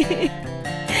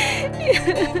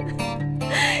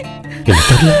 எனக்கு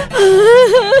தெரியல.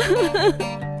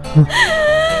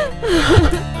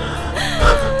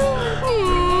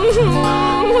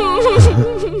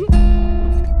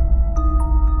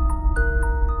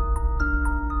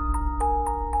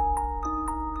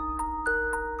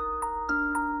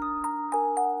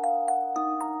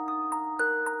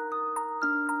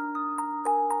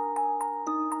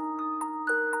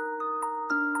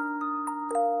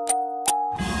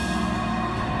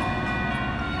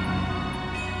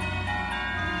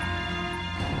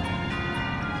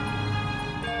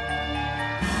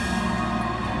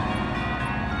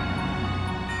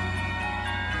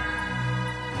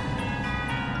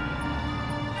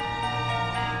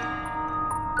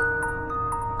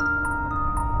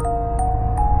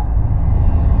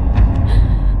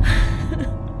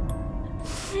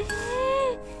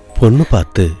 பொண்ணு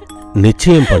பார்த்து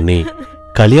நிச்சயம் பண்ணி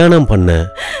கல்யாணம் பண்ண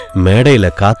மேடையில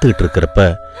காத்துக்கிட்டு இருக்கிறப்ப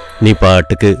நீ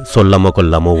பாட்டுக்கு சொல்லாம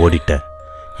கொல்லாம ஓடிட்ட.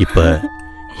 இப்ப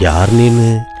யார் நீன்னு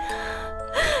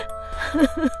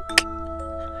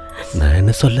நான்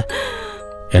என்ன சொல்ல?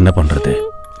 என்ன பண்றது?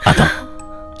 அதான்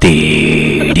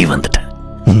தேடி வந்துட்டேன்.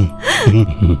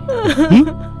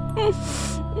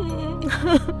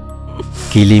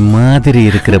 கிளி மாதிரி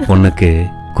இருக்கிற பொண்ணுக்கு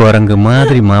குரங்கு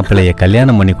மாதிரி மாப்பிள்ளைய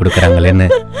கல்யாணம் பண்ணி கொடுக்கறாங்களேன்னு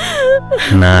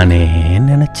நானே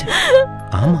நினைச்சேன்.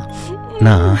 ஆமா,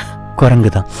 நான்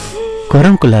குரங்குதான்.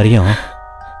 குரங்குள்ளாரையும்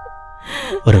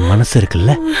ஒரு மனசு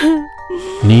இருக்குல்ல,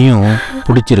 நீயும்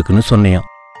பிடிச்சிருக்குன்னு சொன்னியாம்.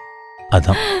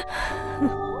 அதான்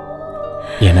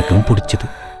எனக்கும் பிடிச்சது.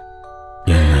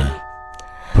 என்ன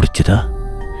பிடிச்சதா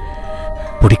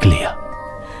பிடிக்கலையா?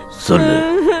 சொல்லு,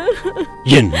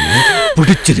 என்ன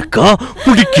பிடிச்சிருக்கா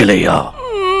பிடிக்கலையா?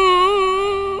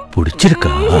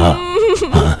 பிடிச்சிருக்கா?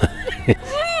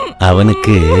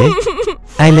 அவனுக்கு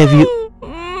ஐ லவ் யூ,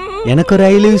 எனக்கு ஒரு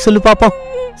ஐ லவ் யூ சொல்லு பாப்போம்.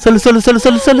 சொல்லு சொல்லு சொல்லு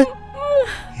சொல்லு சொல்லு.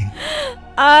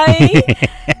 I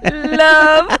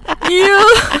love you.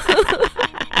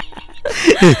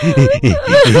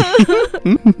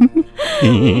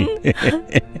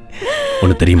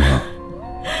 ஒண்ணு தெரியுமா?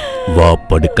 வா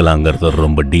படுக்கலாங்கிறது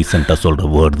ரொம்ப டீசெண்டா சொல்ற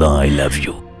வேர்ட் தான் ஐ லவ்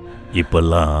யூ.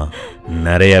 இப்பெல்லாம்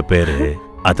நிறைய பேர்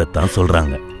அதைத்தான்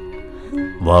சொல்றாங்க.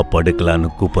 வா படுக்கலான்னு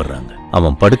கூப்பிடுறாங்க.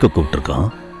 அவன் படுக்க கூப்பிட்டுருக்கான்,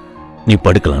 நீ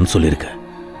படுக்கலான்னு சொல்லியிருக்க.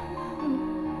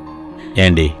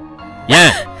 ஏண்டி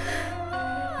ஏன்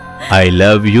ஐ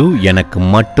லவ் யூ எனக்கு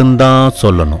மட்டும்தான்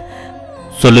சொல்லணும்?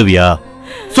 சொல்லுவியா?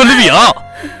 சொல்லுவியா?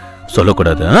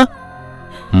 சொல்லக்கூடாது.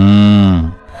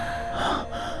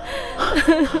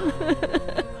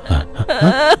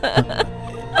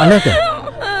 அழாத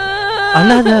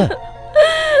அழாத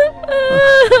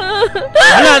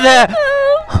அழாத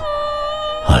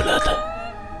அழாத.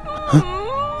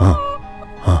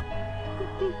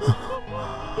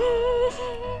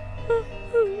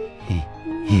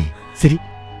 சரி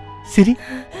சரி.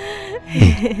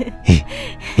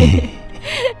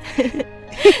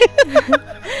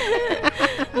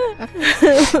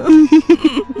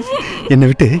 என்னை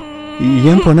விட்டு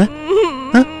ஏன் போன?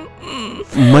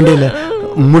 மண்டையில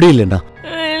முடியலண்ணா.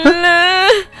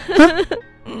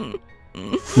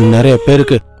 நிறைய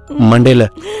பேருக்கு மண்டையில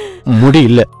முடி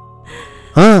இல்ல,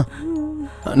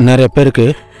 நிறைய பேருக்கு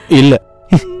இல்ல.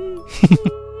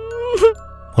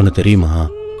 ஒண்ணு தெரியுமா?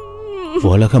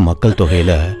 உலக மக்கள்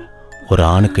தொகையில ஒரு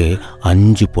ஆணுக்கு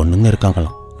 5 பொண்ணுங்க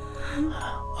இருக்காங்களாம்.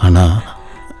 ஆனா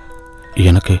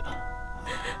எனக்கு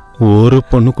ஒரு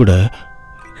பொண்ணு கூட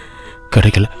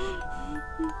கிடைக்கல.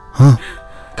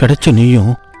 கிடைச்ச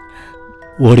நீயும்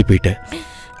ஓடி போயிட்ட.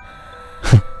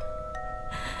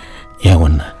 ஏன்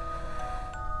ஒண்ணு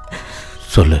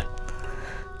சொல்லு,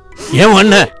 ஏன்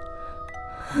ஒண்ணு?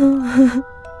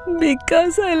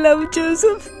 Because I love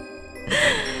Joseph.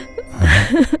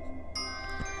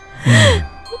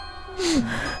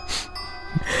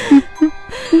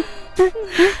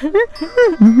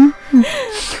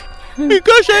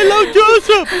 Because I love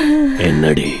Joseph.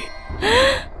 என்னடி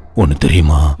ஒண்ணு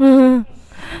தெரியுமா?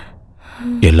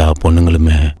 எல்லா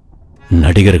பொண்ணுங்களுமே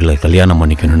நடிகர்களை கல்யாணம்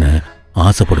பண்ணிக்கணும்னு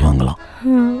ஆசைப்படுவாங்களாம்.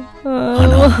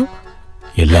 ஆனா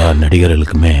எல்லா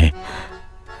நடிகர்களுக்குமே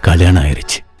கல்யாணம்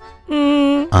ஆயிருச்சு.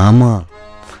 ஆமா,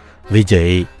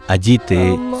 விஜய், அஜித்,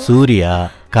 சூர்யா,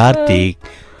 கார்த்திக்,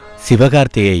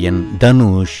 சிவகார்த்திகேயன்,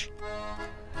 தனுஷ்,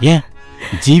 ஏன்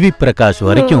ஜிவி பிரகாஷ்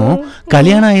வரைக்கும்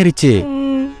கல்யாணம் ஆயிருச்சு.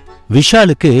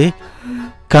 விஷாலுக்கு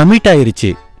கமிட்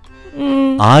ஆயிருச்சு.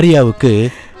 ஆரியாவுக்கு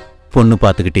பொண்ணு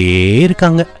பார்த்துக்கிட்டே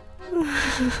இருக்காங்க.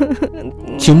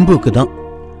 சிம்புக்கு தான்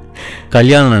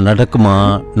கல்யாணம் நடக்குமா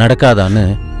நடக்காதான்னு.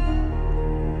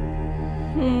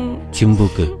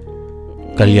 சிம்புக்கு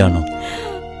கல்யாணம்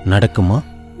நடக்குமா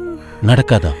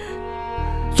நடக்காதா?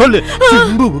 சொல்லு,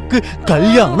 சிம்புவுக்கு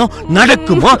கல்யாணம்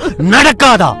நடக்குமா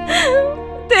நடக்காதா?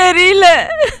 தெரியல.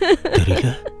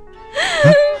 தெரியல?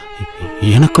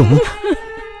 எனக்கும்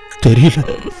தெரியல.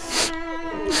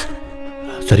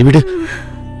 சரி விடு.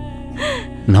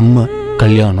 நம்ம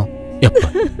கல்யாணம் எப்ப?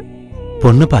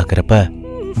 பொண்ணு பாக்குறப்ப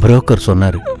புரோக்கர்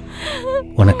சொன்னாரு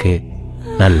உனக்கு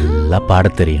நல்லா பாட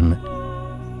தெரியும்னு.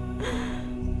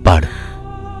 பாடு,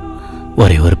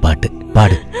 ஒரே ஒரு பாட்டு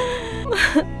பாடு.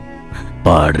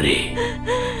 பாடு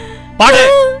பாடு.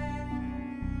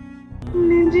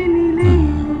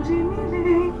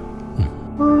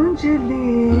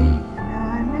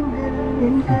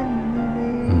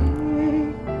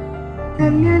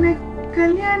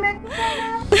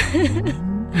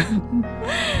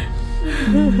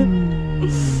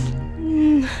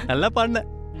 நல்லா பாடின,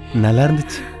 நல்லா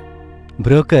இருந்துச்சு.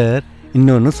 புரோக்கர்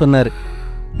இன்னொன்னு சொன்னாரு,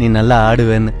 நீ நல்லா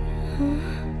ஆடுவேன்னு.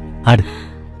 ஆடு.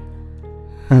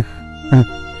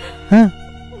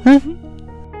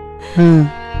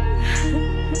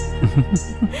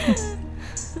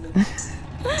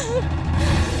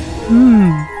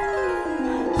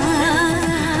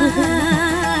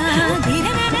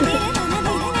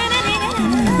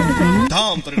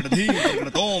 தாம் தரகட தீம் தரகட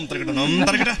தோம் தரகட நம்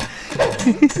தரகட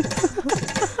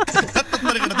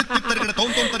தரகட தித்தி தரகட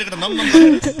தோம் தோம் தரகட நம் நம்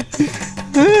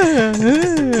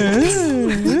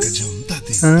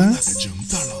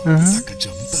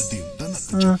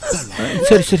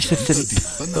சரி சரி சரி சரி,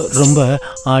 ரொம்ப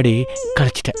ஆடி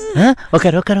கழிச்சிட்டேன்.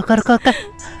 உட்கார் உட்கார் உட்கார் உட்கார்.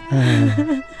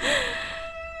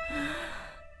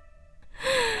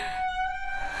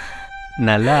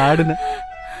 நல்லா ஆடுன,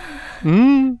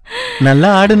 நல்லா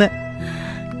ஆடுன.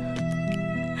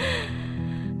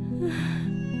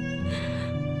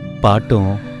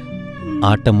 பாட்டும்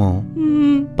ஆட்டமும்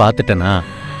பார்த்துட்டனா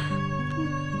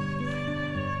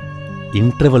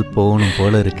இன்டர்வல் போகணும்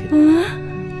போல இருக்கு.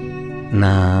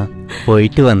 நான்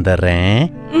போயிட்டு வந்துடுறேன்.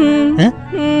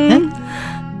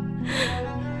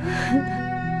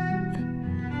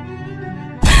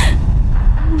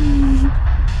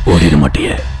 ஓடிட மாட்டிய?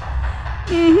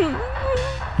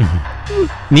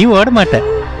 நீ ஓட மாட்ட.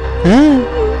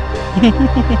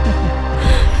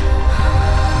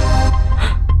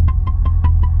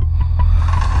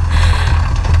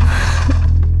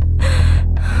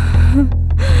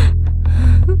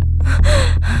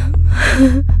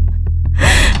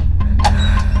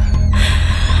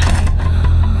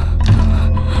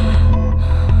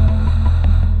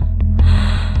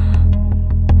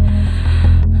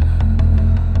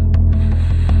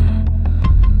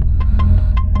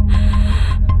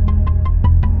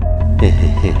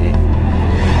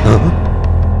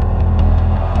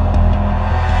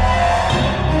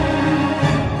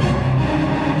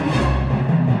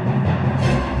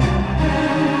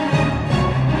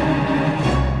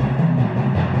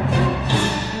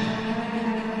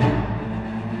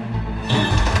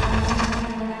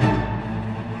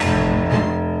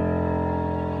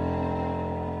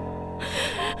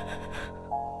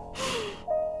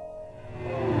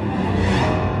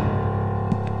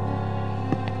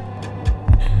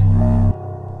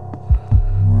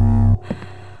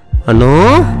 அண்ணோ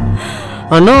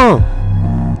அண்ணோ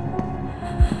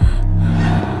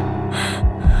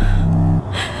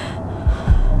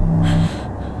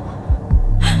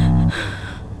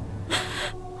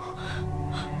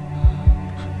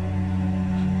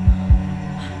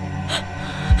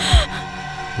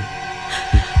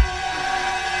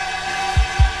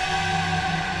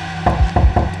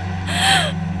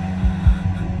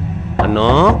அண்ணோ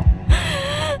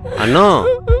அண்ணோ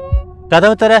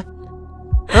கதவு தர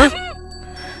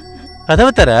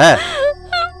கதவு தர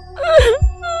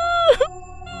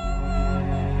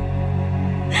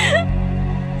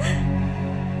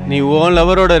நீ உன்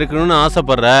லவரோட இருக்கணும்னு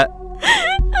ஆசைப்படுற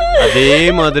அதே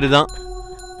மாதிரிதான்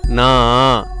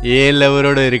நான் ஏன்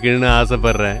லவரோட இருக்கணும்னு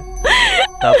ஆசைப்படுறேன்.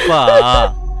 தப்பா?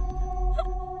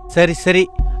 சரி சரி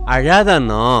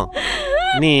அழாதானோ.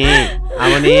 நீ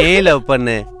அவனே லவ்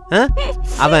பண்ணு.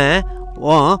 அவன்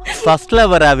உன் ஃபர்ஸ்ட்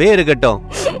லவராகவே இருக்கட்டும்.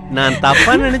 நான்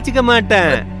தப்பா நினைச்சுக்க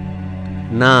மாட்டேன்.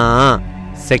 நான்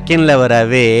செகண்ட்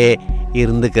லவராகவே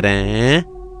இருந்துக்கிறேன்.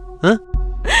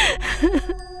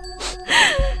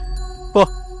 போ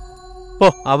போ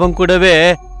அவன் கூடவே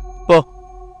போ.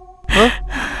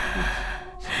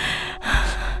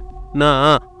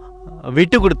 நான்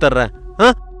விட்டு கொடுத்துட்றேன்.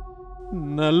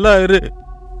 நல்லா இரு.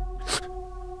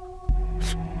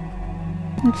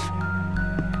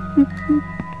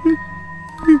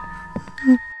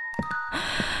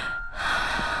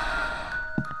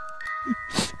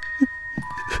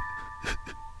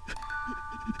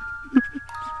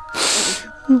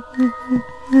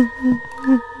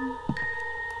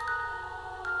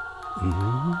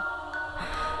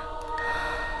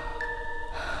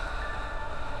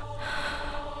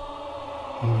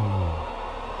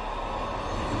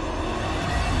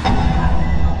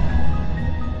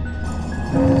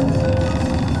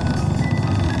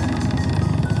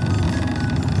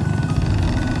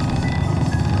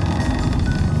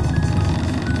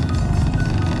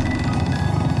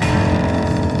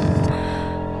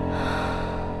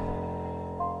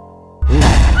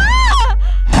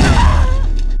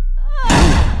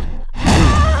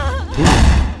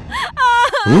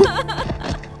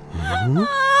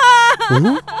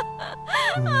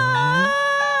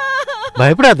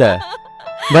 பயப்படாத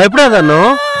பயப்படாதோ.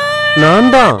 நான்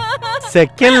தான்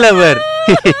செகண்ட் லவர்.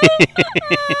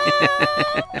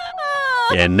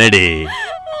 என்னடி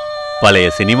பழைய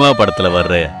சினிமா படத்துல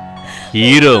வர்ற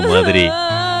ஹீரோ மாதிரி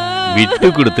விட்டு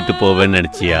கொடுத்துட்டு போவேன்னு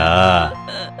நினைச்சியா?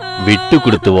 விட்டு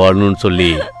கொடுத்து வாழணும்னு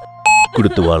சொல்லி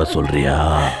கொடுத்து வாழ சொல்றியா?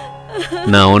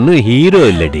 நான் ஒன்னும் ஹீரோ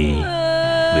இல்லடி,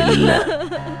 வில்ல,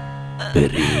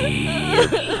 பெரிய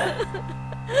வில்ல.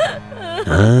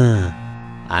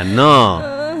 அண்ணோ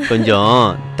கொஞ்சம்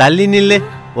தள்ளி நில்லு.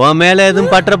 உன் மேல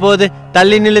எதுவும் பற்ற போகுது.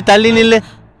 தள்ளி நில்லு தள்ளி நில்லு.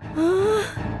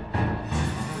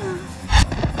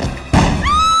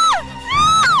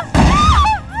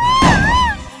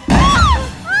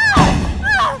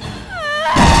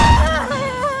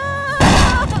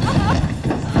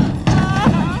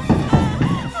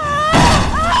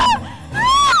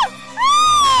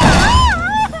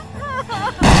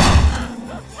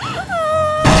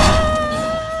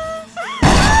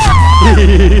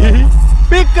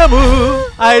 Peekaboo,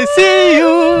 I see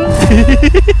you.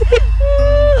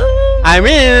 I'm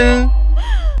in.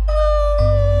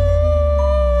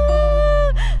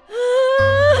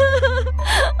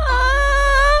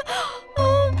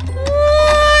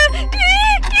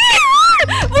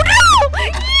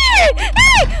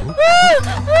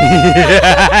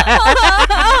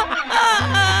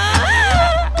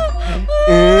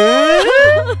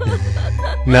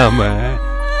 நாம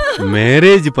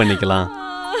மேரேஜ் பண்ணிக்கலாம்.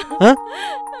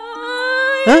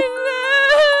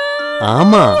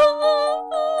 ஆமா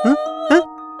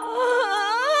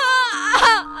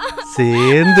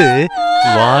சேர்ந்து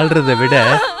வாழ்றதை விட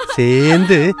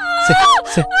சேர்ந்து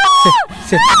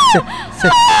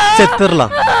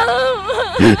செத்துடலாம்.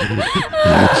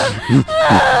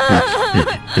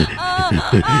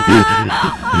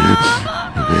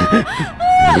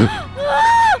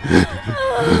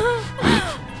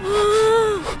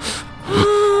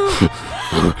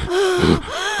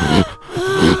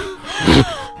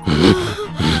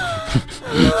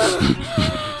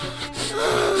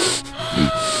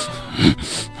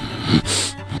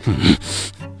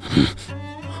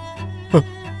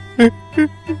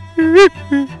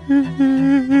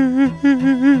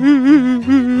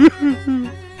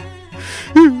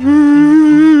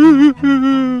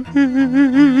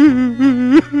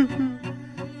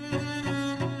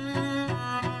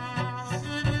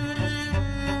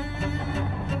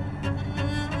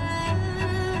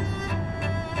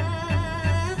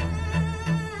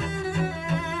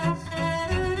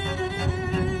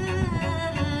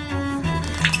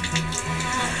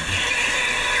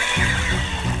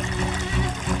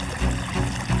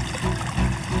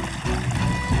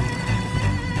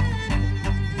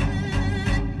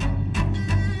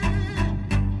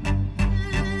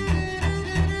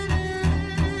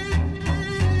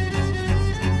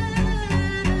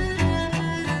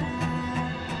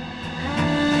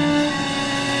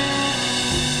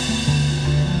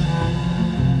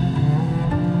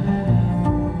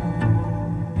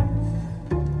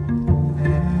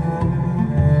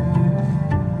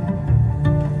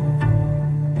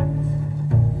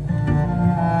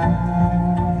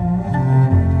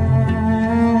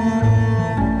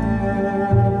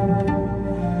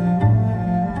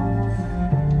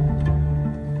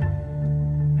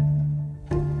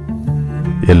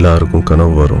 எல்லாருக்கும்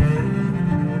கனவு வரும்.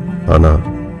 ஆனா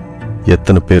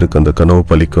எத்தனை பேருக்கு அந்த கனவு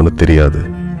பலிக்கும்னு தெரியாது.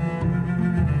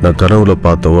 நான் கனவுல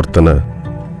பார்த்த ஒருத்தனை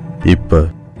இப்ப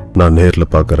நான் நேர்ல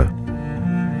பார்க்கறேன்.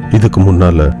 இதுக்கு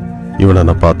முன்னால இவனை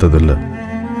நான் பார்த்ததில்லை.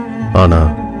 ஆனா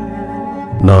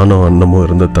நானும் அண்ணமும்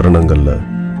இருந்த தருணங்கள்ல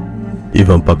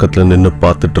இவன் பக்கத்துல நின்று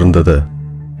பார்த்துட்டு இருந்தத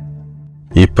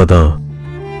இப்பதான்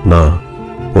நான்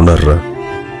உணர்றேன்.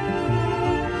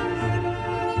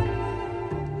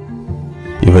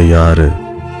 இவன் யாரு,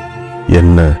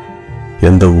 என்ன,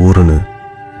 எந்த ஊருன்னு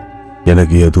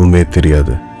எனக்கு எதுவுமே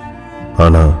தெரியாது.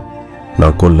 ஆனா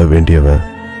நான் கொல்ல வேண்டியவன்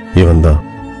இவன் தான்.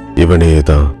 இவனே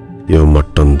தான், இவன்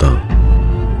மட்டும்தான்.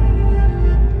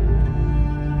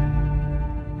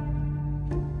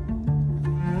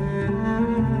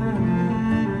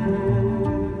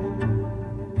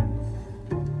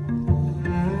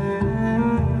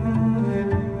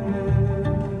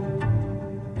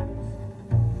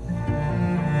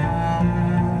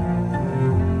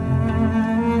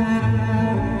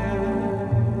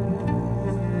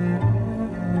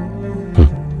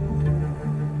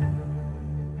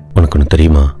 உனக்கு ஒன்று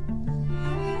தெரியுமா,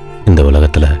 இந்த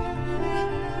உலகத்தில்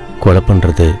கொலை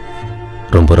பண்ணுறது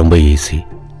ரொம்ப ரொம்ப ஈஸி.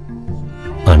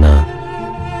 ஆனால்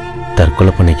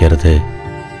தற்கொலை பண்ணிக்கிறது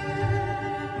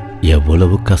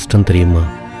எவ்வளவு கஷ்டம் தெரியுமா?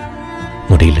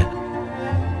 முடியல.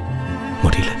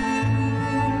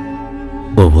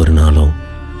 ஒவ்வொரு நாளும்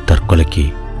தற்கொலைக்கு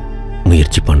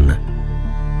முயற்சி பண்ண,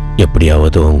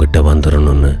 எப்படியாவது உங்ககிட்ட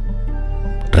வந்துடணும்னு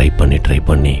ட்ரை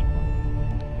பண்ணி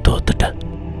தோத்துட்டேன்.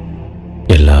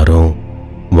 எல்லாரும்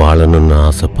வாழணும்னு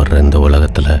ஆசைப்படுற இந்த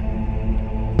உலகத்தில்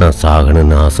நான்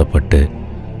சாகணும்னு ஆசைப்பட்டு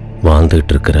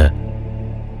வாழ்ந்துகிட்டு இருக்கிற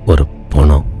ஒரு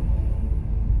பணம்.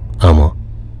 ஆமாம்,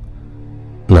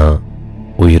 நான்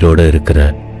உயிரோடு இருக்கிற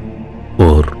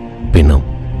ஓர் பிணம்.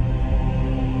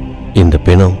 இந்த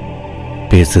பிணம்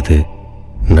பேசுது,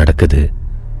 நடக்குது,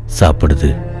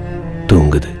 சாப்பிடுது,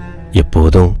 தூங்குது.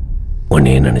 எப்போதும்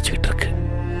உன்னையே நினச்சிக்கிட்டு இருக்கு.